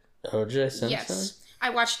 OJ? OJ Simpson? Yes. I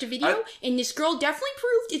watched a video, and this girl definitely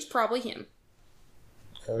proved it's probably him.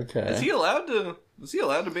 Okay. Is he allowed to? Is he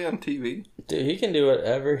allowed to be on TV? Dude, he can do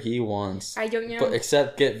whatever he wants. I don't know. But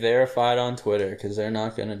except get verified on Twitter, because they're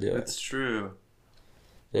not going to do it. That's true.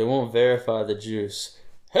 They won't verify the juice.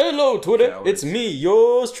 Hello, Twitter. Cowards. It's me,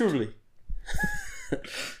 yours truly.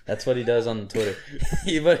 That's what he does on Twitter.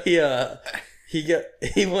 he went.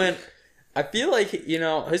 I feel like, you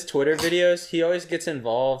know, his Twitter videos, he always gets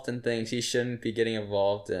involved in things he shouldn't be getting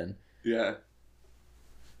involved in. Yeah.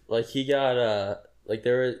 Like he got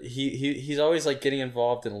he's always like getting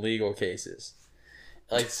involved in legal cases.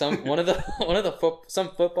 Like some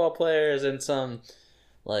some football players and some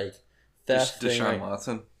like theft thing. Deshaun Like,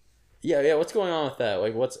 Watson. yeah. What's going on with that?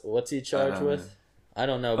 Like, what's he charged with? I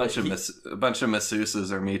don't know. A bunch of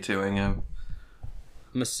masseuses are me tooing him.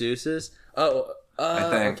 masseuses. Oh, I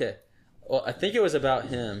think. Okay. Well, I think it was about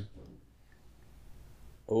him.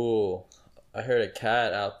 Ooh, I heard a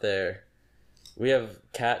cat out there. We have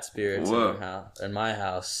cat spirits in my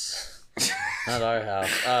house, not our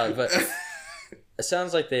house. But it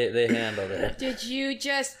sounds like they handled it. Did you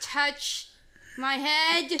just touch my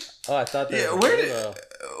head? Oh, I thought that. Yeah,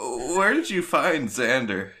 where did you find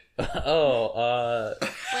Xander? Well,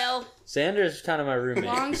 Xander's kind of my roommate.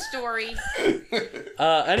 long story.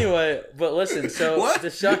 Anyway, but listen, so What?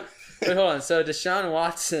 Wait, hold on. So Deshaun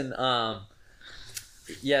Watson,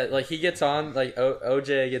 yeah, like he gets on, like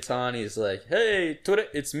OJ gets on. He's like, "Hey, Twitter,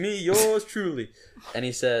 it's me, yours truly," and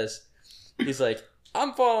he's like,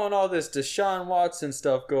 "I'm following all this Deshaun Watson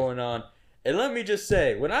stuff going on, and let me just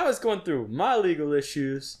say, when I was going through my legal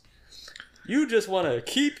issues, you just want to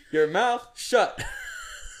keep your mouth shut."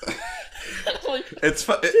 It's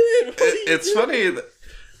funny.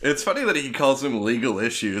 It's funny that he calls them legal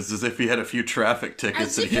issues as if he had a few traffic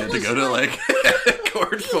tickets that he had to go to like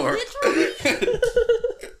court for.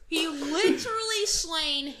 He literally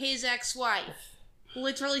slain his ex-wife.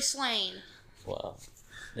 Literally slain. Wow.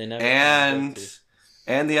 They never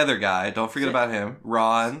And the other guy, don't forget about him,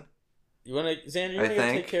 Ron. You want to, Xander? You want to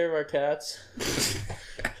go take care of our cats?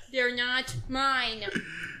 They're not mine.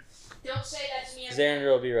 Don't say that to me. Xander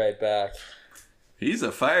will be right back. He's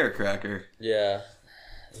a firecracker. Yeah,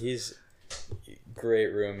 he's a great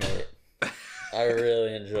roommate. I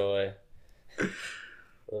really enjoy.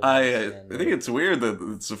 I think it's weird that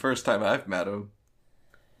it's the first time I've met him.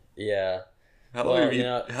 Yeah. How long have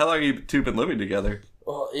you two been living together?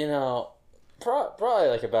 Well, you know, probably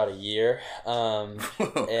like about a year. And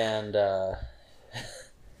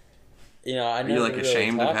you know, I Are never you like really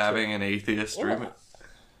ashamed of talked to having an atheist Well, roommate?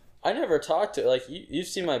 I never talked to, like, you've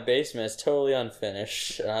seen my basement, it's totally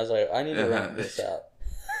unfinished, and I was like, I need to rent this out.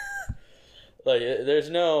 Like,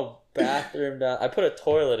 there's no bathroom down, I put a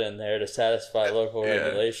toilet in there to satisfy local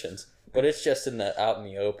regulations, but it's just out in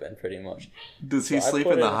the open, pretty much. Does he So I sleep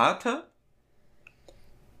put in the in- hot tub?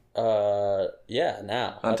 Yeah,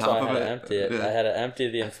 now. On That's top why I of had to it? empty it. Yeah. I had to empty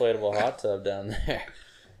the inflatable hot tub down there.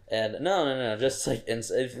 And no, just like,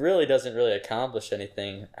 it really doesn't really accomplish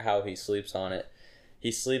anything how he sleeps on it.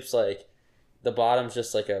 He sleeps like, the bottom's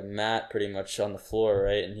just like a mat pretty much on the floor,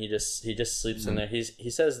 right? And he just sleeps in there. He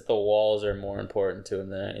says that the walls are more important to him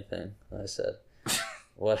than anything. I said,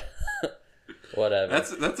 what? Whatever.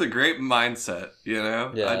 That's a great mindset, you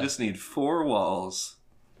know? Yeah. I just need 4 walls.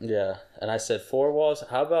 Yeah, and I said 4 walls.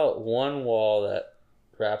 How about 1 wall that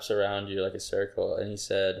wraps around you like a circle? And he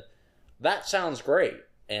said, "That sounds great."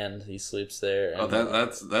 And he sleeps there. And,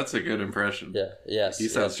 That's a good impression. yeah, yes. He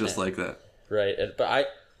sounds yes, just man. like that. Right, but I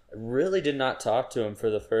really did not talk to him for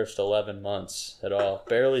the first 11 months at all.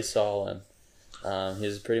 Barely saw him. He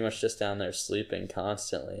was pretty much just down there sleeping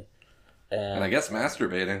constantly. And I guess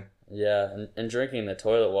masturbating. Yeah, and drinking the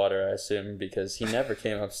toilet water, I assume, because he never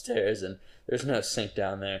came upstairs, and there's no sink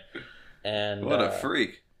down there. And What a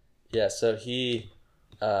freak. yeah, so he,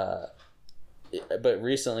 but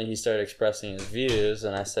recently he started expressing his views,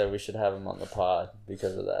 and I said we should have him on the pod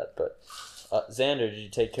because of that. But Xander, did you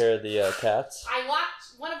take care of the cats? I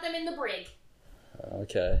locked one of them in the brig.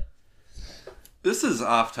 Okay. This is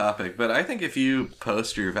off topic, but I think if you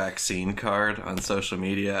post your vaccine card on social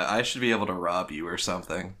media, I should be able to rob you or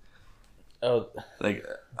something. Oh, Like,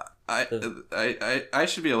 I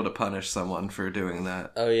should be able to punish someone for doing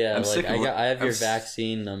that. oh yeah. I'm like sick of I have I'm your s-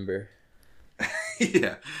 vaccine number.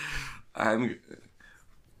 Yeah. Are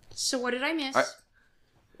So what did I miss? you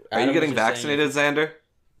Adam getting was just saying- vaccinated, Xander?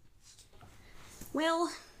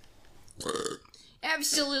 Well,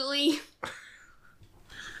 absolutely.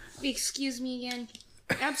 Excuse me again.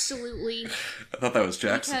 Absolutely. I thought that was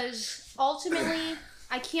Jackson. Because ultimately,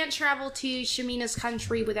 I can't travel to Shamina's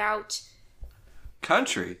country without...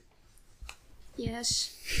 Country?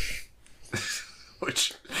 Yes.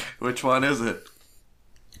 Which one is it?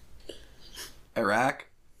 Iraq?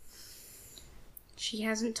 She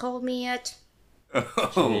hasn't told me yet. Oh.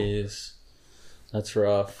 Jeez. That's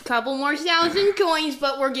rough. Couple more 1,000 coins,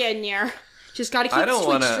 but we're getting there. Just gotta keep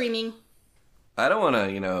Twitch streaming. I don't want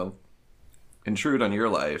to, intrude on your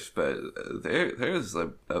life, but there's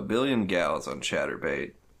a billion gals on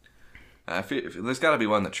Chatterbait. I feel there's got to be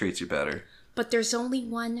one that treats you better. But there's only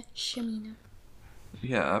one Shamina.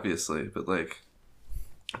 Yeah, obviously, but it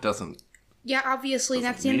doesn't. Yeah, obviously,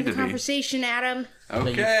 that's the end of the conversation, Adam.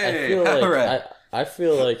 Okay, all right. I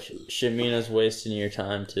feel like Shamina's wasting your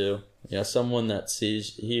time too. Someone that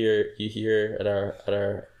sees you here at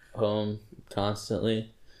our home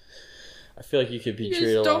constantly. I feel like you could be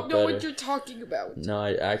treated a lot better. You don't know what you're talking about. No,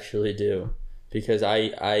 I actually do, because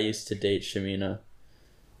I used to date Shamina,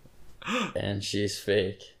 and she's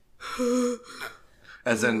fake.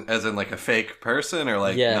 As in like a fake person, or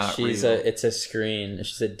like not she's real? it's a screen.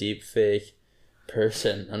 She's a deep fake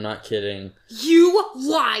person. I'm not kidding. You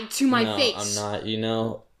lied to my face. No, I'm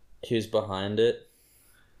not. Who's behind it?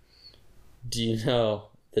 Do you know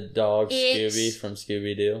the dog Scooby from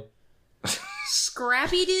Scooby Doo?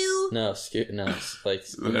 Scrappy Doo? No,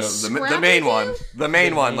 the main one. The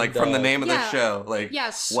main one, like from the name of the show. Like,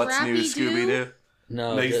 what's new, Scooby Doo?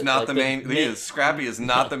 No, he's not the main. Scrappy is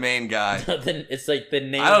not the main guy. It's like the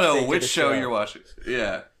name. I don't know which show you're watching.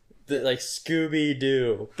 Yeah, like Scooby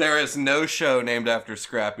Doo. There is no show named after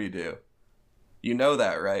Scrappy Doo. You know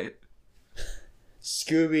that, right?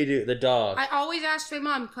 Scooby Doo, the dog. I always asked my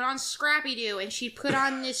mom to put on Scrappy Doo, and she put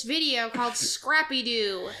on this video called Scrappy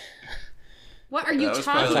Doo. What are you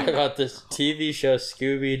talking about? This TV show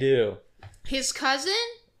Scooby Doo. His cousin?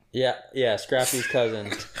 Yeah, Scrappy's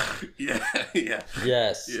cousin. yeah.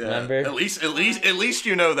 Yes, yeah. remember? At least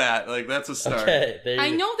you know that. Like, that's a start. Okay,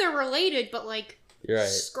 I know they're related, but you're right.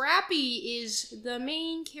 Scrappy is the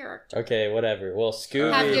main character. Okay, whatever. Well,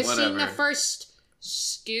 Scooby. Have you seen the first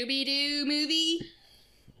Scooby Doo movie?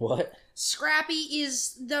 What? Scrappy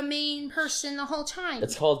is the main person the whole time.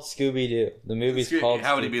 It's called Scooby Doo. The movie's called.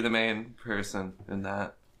 How would he be the main person in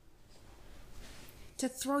that? To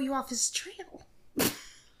throw you off his trail.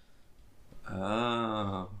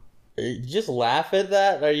 Oh. You just laugh at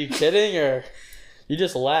that? Are you kidding, or you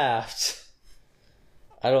just laughed?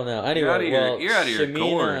 I don't know. Anyway, you're out of your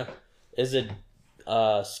gourd. Is a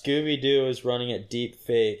Scooby Doo is running a deep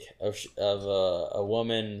fake of a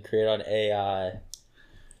woman created on AI.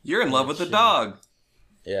 You're in love with the dog.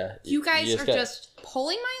 Yeah. You guys are just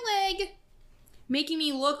pulling my leg, making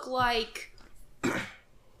me look like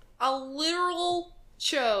a literal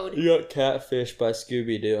chode. You got catfished by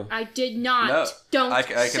Scooby Doo. I did not. No, Don't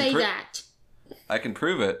say that. I can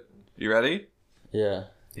prove it. You ready? Yeah.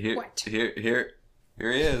 What? Here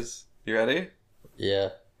he is. You ready? Yeah.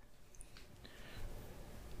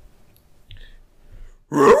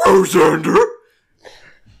 Rosander.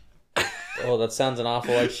 Oh, that sounds an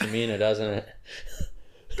awful like Shamina, doesn't it?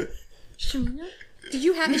 Shamina?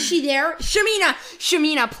 Is she there?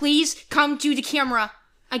 Shamina, please come to the camera.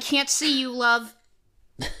 I can't see you, love.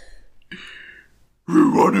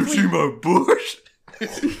 You want to see my bush?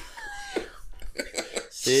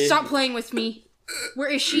 See? Stop playing with me. Where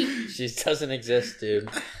is she? She doesn't exist, dude.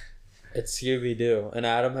 It's Scooby Doo, and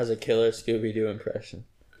Adam has a killer Scooby Doo impression.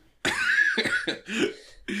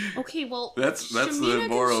 Okay, well, that's Shamina the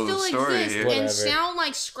moral of the story here. And sound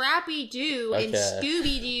like Scrappy Doo and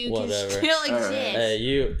Scooby Doo can still exist. Right. Hey,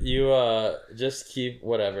 you just keep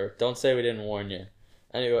whatever. Don't say we didn't warn you.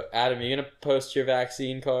 Anyway, Adam, you gonna post your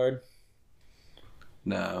vaccine card?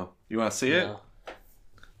 No. You want to see it?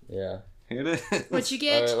 Yeah. Here it is. What'd you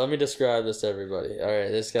get? All right, let me describe this to everybody. All right,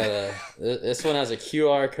 this one has a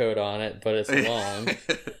QR code on it, but it's long.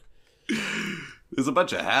 There's a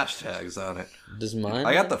bunch of hashtags on it. Does mine?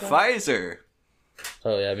 I got the Pfizer.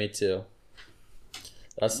 Oh yeah, me too.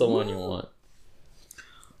 That's the one you want.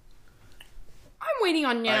 I'm waiting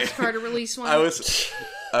on NASCAR to release one. I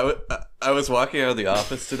was walking out of the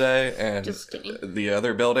office today, and the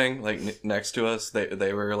other building, like next to us,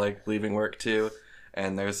 they were like leaving work too,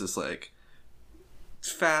 and there's this like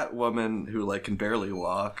fat woman who like can barely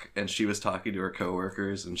walk, and she was talking to her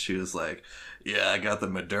coworkers, and she was like, "Yeah, I got the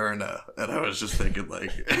Moderna," and I was just thinking like,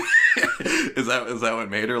 is that what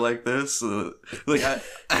made her like this? Like,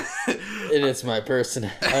 it is my person.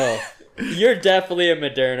 Oh, you're definitely a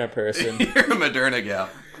Moderna person. You're a Moderna gal.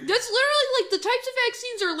 That's literally like the types of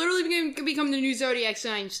vaccines are literally going to become the new zodiac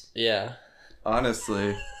signs. Yeah.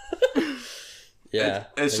 Honestly. Yeah.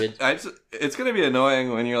 It's gonna be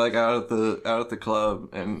annoying when you're like out at the club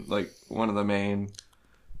and like one of the main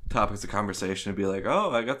topics of conversation would be like,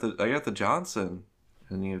 oh, I got the Johnson,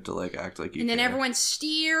 and you have to like act like you. And then care. everyone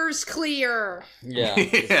steers clear. Yeah.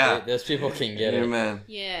 Yeah. Those people can get it. Amen.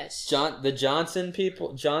 Yes. The Johnson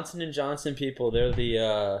people, Johnson and Johnson people, they're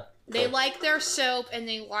the They like their soap and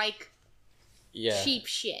they like cheap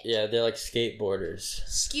shit. Yeah, they're like skateboarders.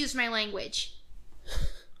 Excuse my language.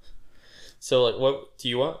 So like, what do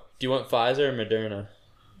you want? Do you want Pfizer or Moderna,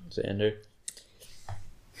 Xander?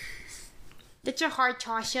 That's a hard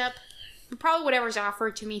toss-up. Probably whatever's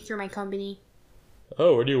offered to me through my company.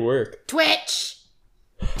 Oh, where do you work? Twitch!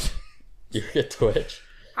 You work at Twitch?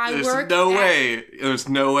 There's There's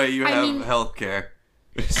no way you have mean, healthcare.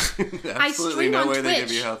 Absolutely stream no on way they Twitch.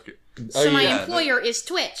 give you healthcare. So my employer is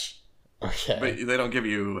Twitch. Okay. But they don't give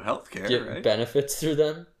you healthcare, Do you have right? benefits through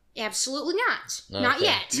them? Absolutely not. Okay. Not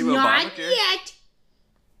yet. Do you have Not Obamacare? yet.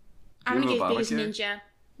 I'm Do gonna you get have as big as Obamacare? Ninja.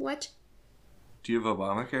 What? Do you have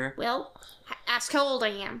Obamacare? Well, ask how old I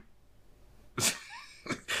am.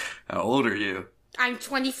 How old are you? I'm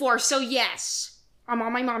 24, so yes. I'm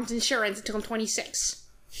on my mom's insurance until I'm 26.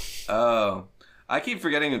 Oh, I keep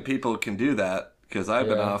forgetting that people can do that because I've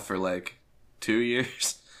been Yeah. off for like 2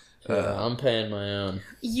 years. Yeah, I'm paying my own.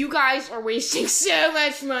 You guys are wasting so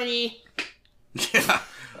much money. Yeah,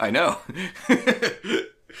 I know.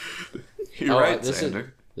 You're right,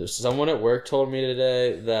 Xander. Someone at work told me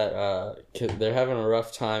today that 'cause they're having a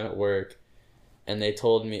rough time at work, and they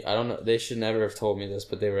told me, I don't know, they should never have told me this,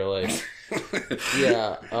 but they were like,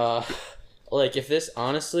 yeah, like if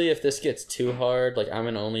this gets too hard, like I'm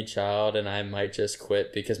an only child and I might just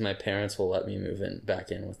quit because my parents will let me move back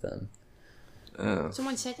in with them. Oh.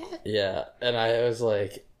 Someone said that? Yeah, and I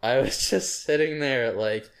was just sitting there at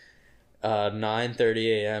like 9:30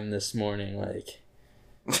 a.m. this morning, like,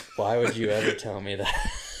 why would you ever tell me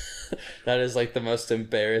that? That is like the most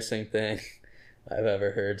embarrassing thing I've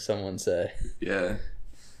ever heard someone say. Yeah.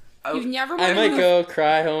 You never want I to might move. go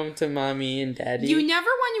cry home to mommy and daddy. You never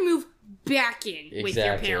want to move back in with your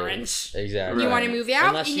Exactly. parents. Exactly. You want to Right. move out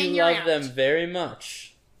Unless and you then you're love out. them very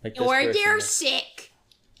much. Like this Or person they're does. sick.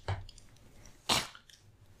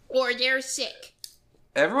 Or they're sick.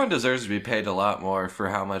 Everyone deserves to be paid a lot more for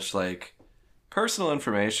how much like personal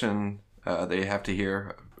information they have to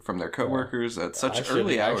hear from their coworkers at such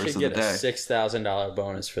early hours I should of the get day. a $6,000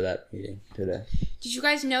 bonus for that meeting today. Did you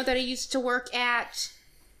guys know that I used to work at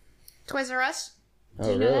Toys R Us? Did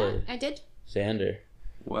Oh, you know really? that? I did. Xander,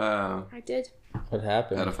 Wow. I did. what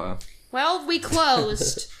happened? Pedophile. Well, we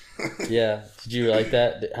closed. Yeah, did you like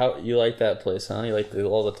that? How you like that place, huh? You like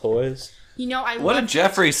all the toys? You know, I What love did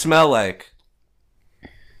Jeffrey smell like?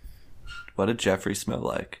 What did Jeffrey smell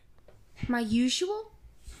like? my usual.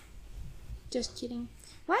 Just kidding.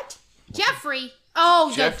 What? Jeffrey?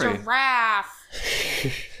 Oh, Jeffrey. the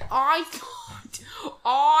giraffe. I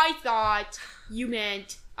thought you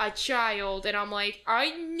meant a child, and I'm like,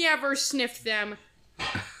 I never sniffed them.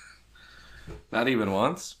 Not even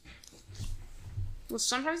once? Well,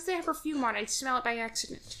 sometimes they have perfume on. I smell it by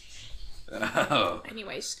accident. Oh.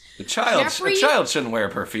 Anyways, A child shouldn't wear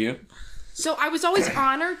perfume. so I was always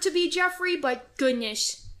honored to be Jeffrey, but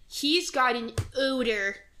goodness, he's got an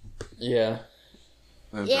odor. Yeah.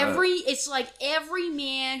 It's like every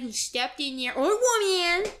man who stepped in there, or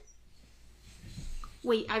woman.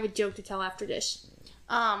 Wait, I have a joke to tell after this.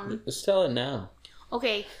 Just tell it now.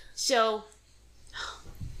 Okay, so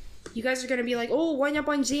you guys are gonna be like, oh, wind up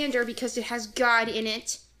on Xander because it has God in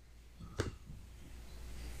it.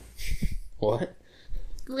 What?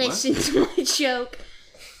 Listen to my joke.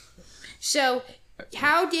 So,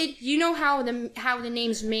 how did you know how the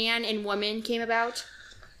names man and woman came about?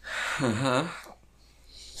 Uh-huh.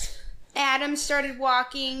 Adam started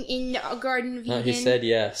walking in a Garden of Eden. No, he said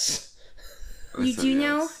yes. You do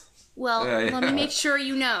know? Well, Yeah, let me yeah. make sure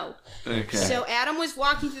you know. Okay. So Adam was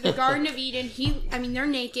walking through the Garden of Eden. They're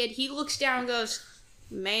naked. He looks down and goes,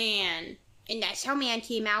 man. And that's how man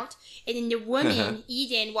came out. And then the woman,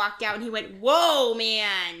 Eden, walked out and he went, whoa,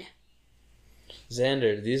 man.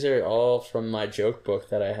 Xander, these are all from my joke book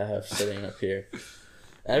that I have sitting up here.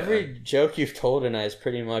 Every joke you've told tonight is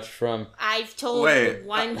pretty much from... I've told Wait,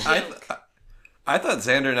 one joke. I thought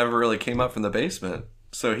Xander never really came up from the basement.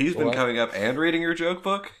 So he's been What? coming up and reading your joke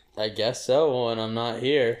book? I guess so when I'm not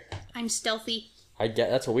here. I'm stealthy.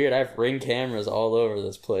 That's weird. I have Ring cameras all over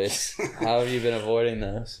this place. How have you been avoiding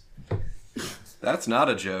those? That's not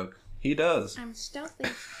a joke. He does. I'm stealthy.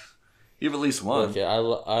 You have at least one. Okay, I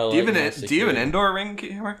do you have an indoor ring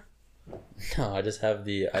camera? No, I just have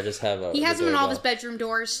He has them in all of his bedroom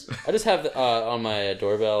doors. I just have on my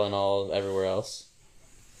doorbell and everywhere else.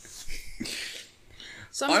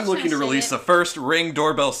 So I'm looking to release the first Ring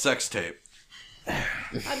doorbell sex tape.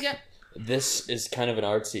 I've got. This is kind of an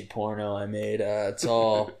artsy porno I made. It's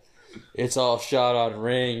all shot on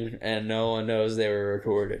Ring, and no one knows they were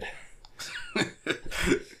recorded.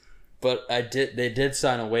 But they did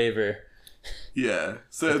sign a waiver. Yeah,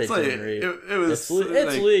 so That it's they like didn't read. it was. It's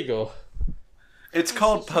like, legal. It's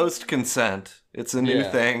called post consent. It's a new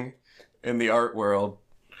Yeah. thing in the art world.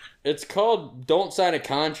 It's called "Don't sign a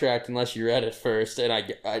contract unless you read it first,"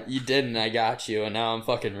 and you didn't. I got you, and now I'm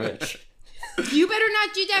fucking rich. You better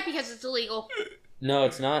not do that because it's illegal. No,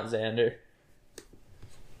 it's not, Xander.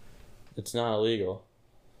 It's not illegal.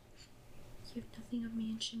 You have nothing of me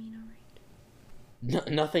and Shamina,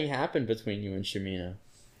 right? Nothing happened between you and Shamina.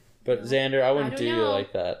 But Xander, I wouldn't I do don't you know.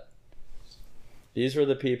 like that. These were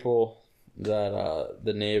the people that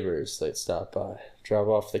the neighbors that stopped by, drop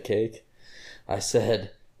off the cake. I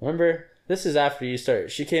said, remember, this is after you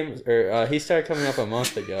started. He started coming up a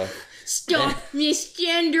month ago. Stop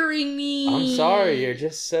misgendering me. I'm sorry, you're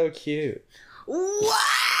just so cute. What?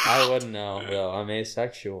 I wouldn't know though. I'm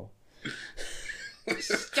asexual.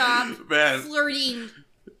 Stop Man, flirting.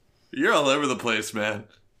 you're all over the place, man.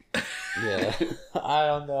 Yeah. I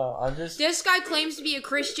don't know. I'm just This guy claims to be a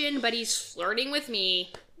Christian, but he's flirting with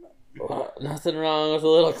me. nothing wrong with a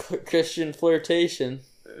little Christian flirtation.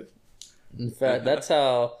 In fact, that's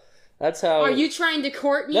how. Are you trying to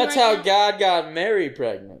court me? That's right how now? God got Mary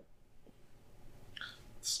pregnant.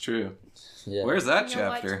 It's true. Yeah. Where's that You know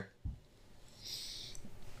what? chapter?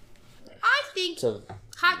 I think It's a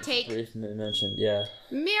hot take. briefly mentioned. Yeah.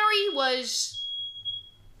 Mary was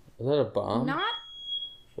Was that a bomb? not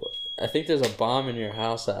I think there's a bomb in your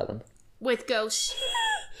house, Adam. with ghosts.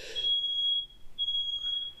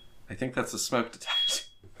 I think that's a smoke detector.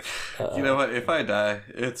 Uh-oh. You know what? If I die,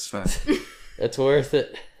 it's fine. It's worth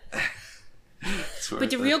it. It's worth But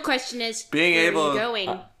the it. real question is, Being where able- are you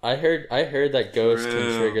going? I heard that ghosts can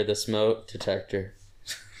True. trigger the smoke detector.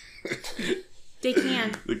 They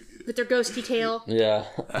can with their ghosty tail. Yeah.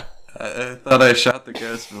 I thought I shot the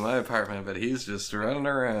ghost in my apartment, but he's just running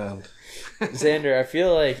around. Xander, I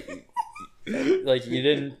feel like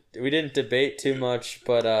we didn't debate too much,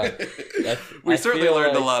 but We I certainly feel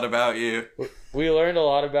learned a like lot about you. We learned a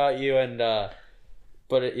lot about you, and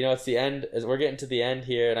but it's the end. As we're getting to the end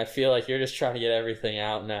here, and I feel like you're just trying to get everything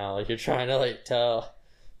out now. Like you're trying to tell,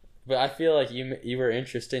 but I feel like you were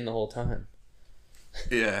interesting the whole time.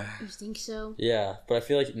 Yeah. You think so? Yeah, but I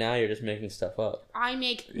feel like now you're just making stuff up. I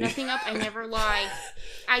make nothing up. I never lie.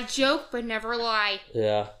 I joke, but never lie.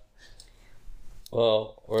 Yeah.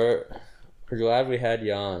 Well, we're glad we had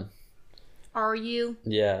you on. Are you?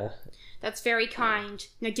 Yeah. That's very kind.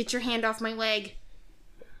 Now get your hand off my leg.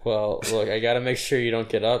 Well, look, I gotta make sure you don't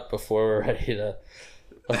get up before we're ready to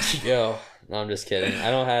let you go. No, I'm just kidding. I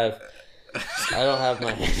don't have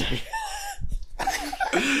my hand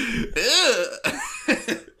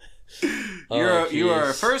on you you. are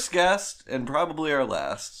our first guest and probably our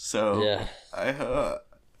last. So Yeah.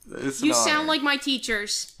 it's You an sound honor. like my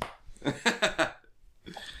teachers.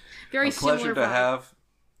 Very a pleasure similar to vibe. have.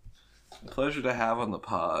 Pleasure to have on the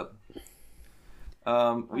pod.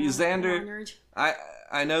 Xander, I'm honored.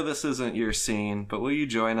 I know this isn't your scene, but will you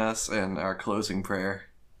join us in our closing prayer?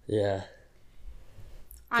 Yeah.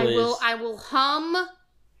 I will hum.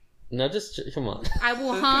 No, just come on. I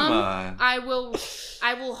will Come hum. on. I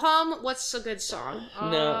will hum. What's a good song?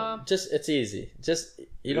 No, just it's easy. Just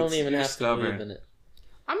you don't even you're have stubborn. to believe in it.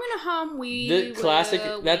 I'm gonna hum. The classic.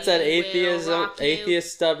 That's that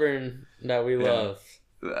atheist stubborn that we Yeah. love.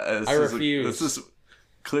 This I is refuse. this is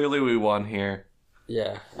clearly we won here.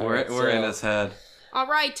 Yeah. We're in his head. All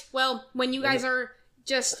right. Well, when you guys are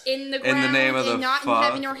just in the ground In the name of and the not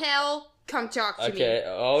Father- in heaven or hell, come talk to me. Okay,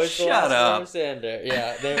 always the Shut last up. name Sander.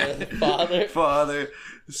 Yeah, name of the Father, Father,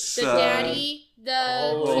 The Son, daddy,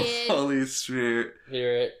 the kid, Holy Spirit.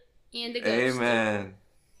 Spirit. and the ghost. Amen.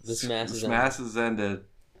 This mass is This mass is ended.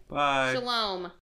 Bye. Shalom.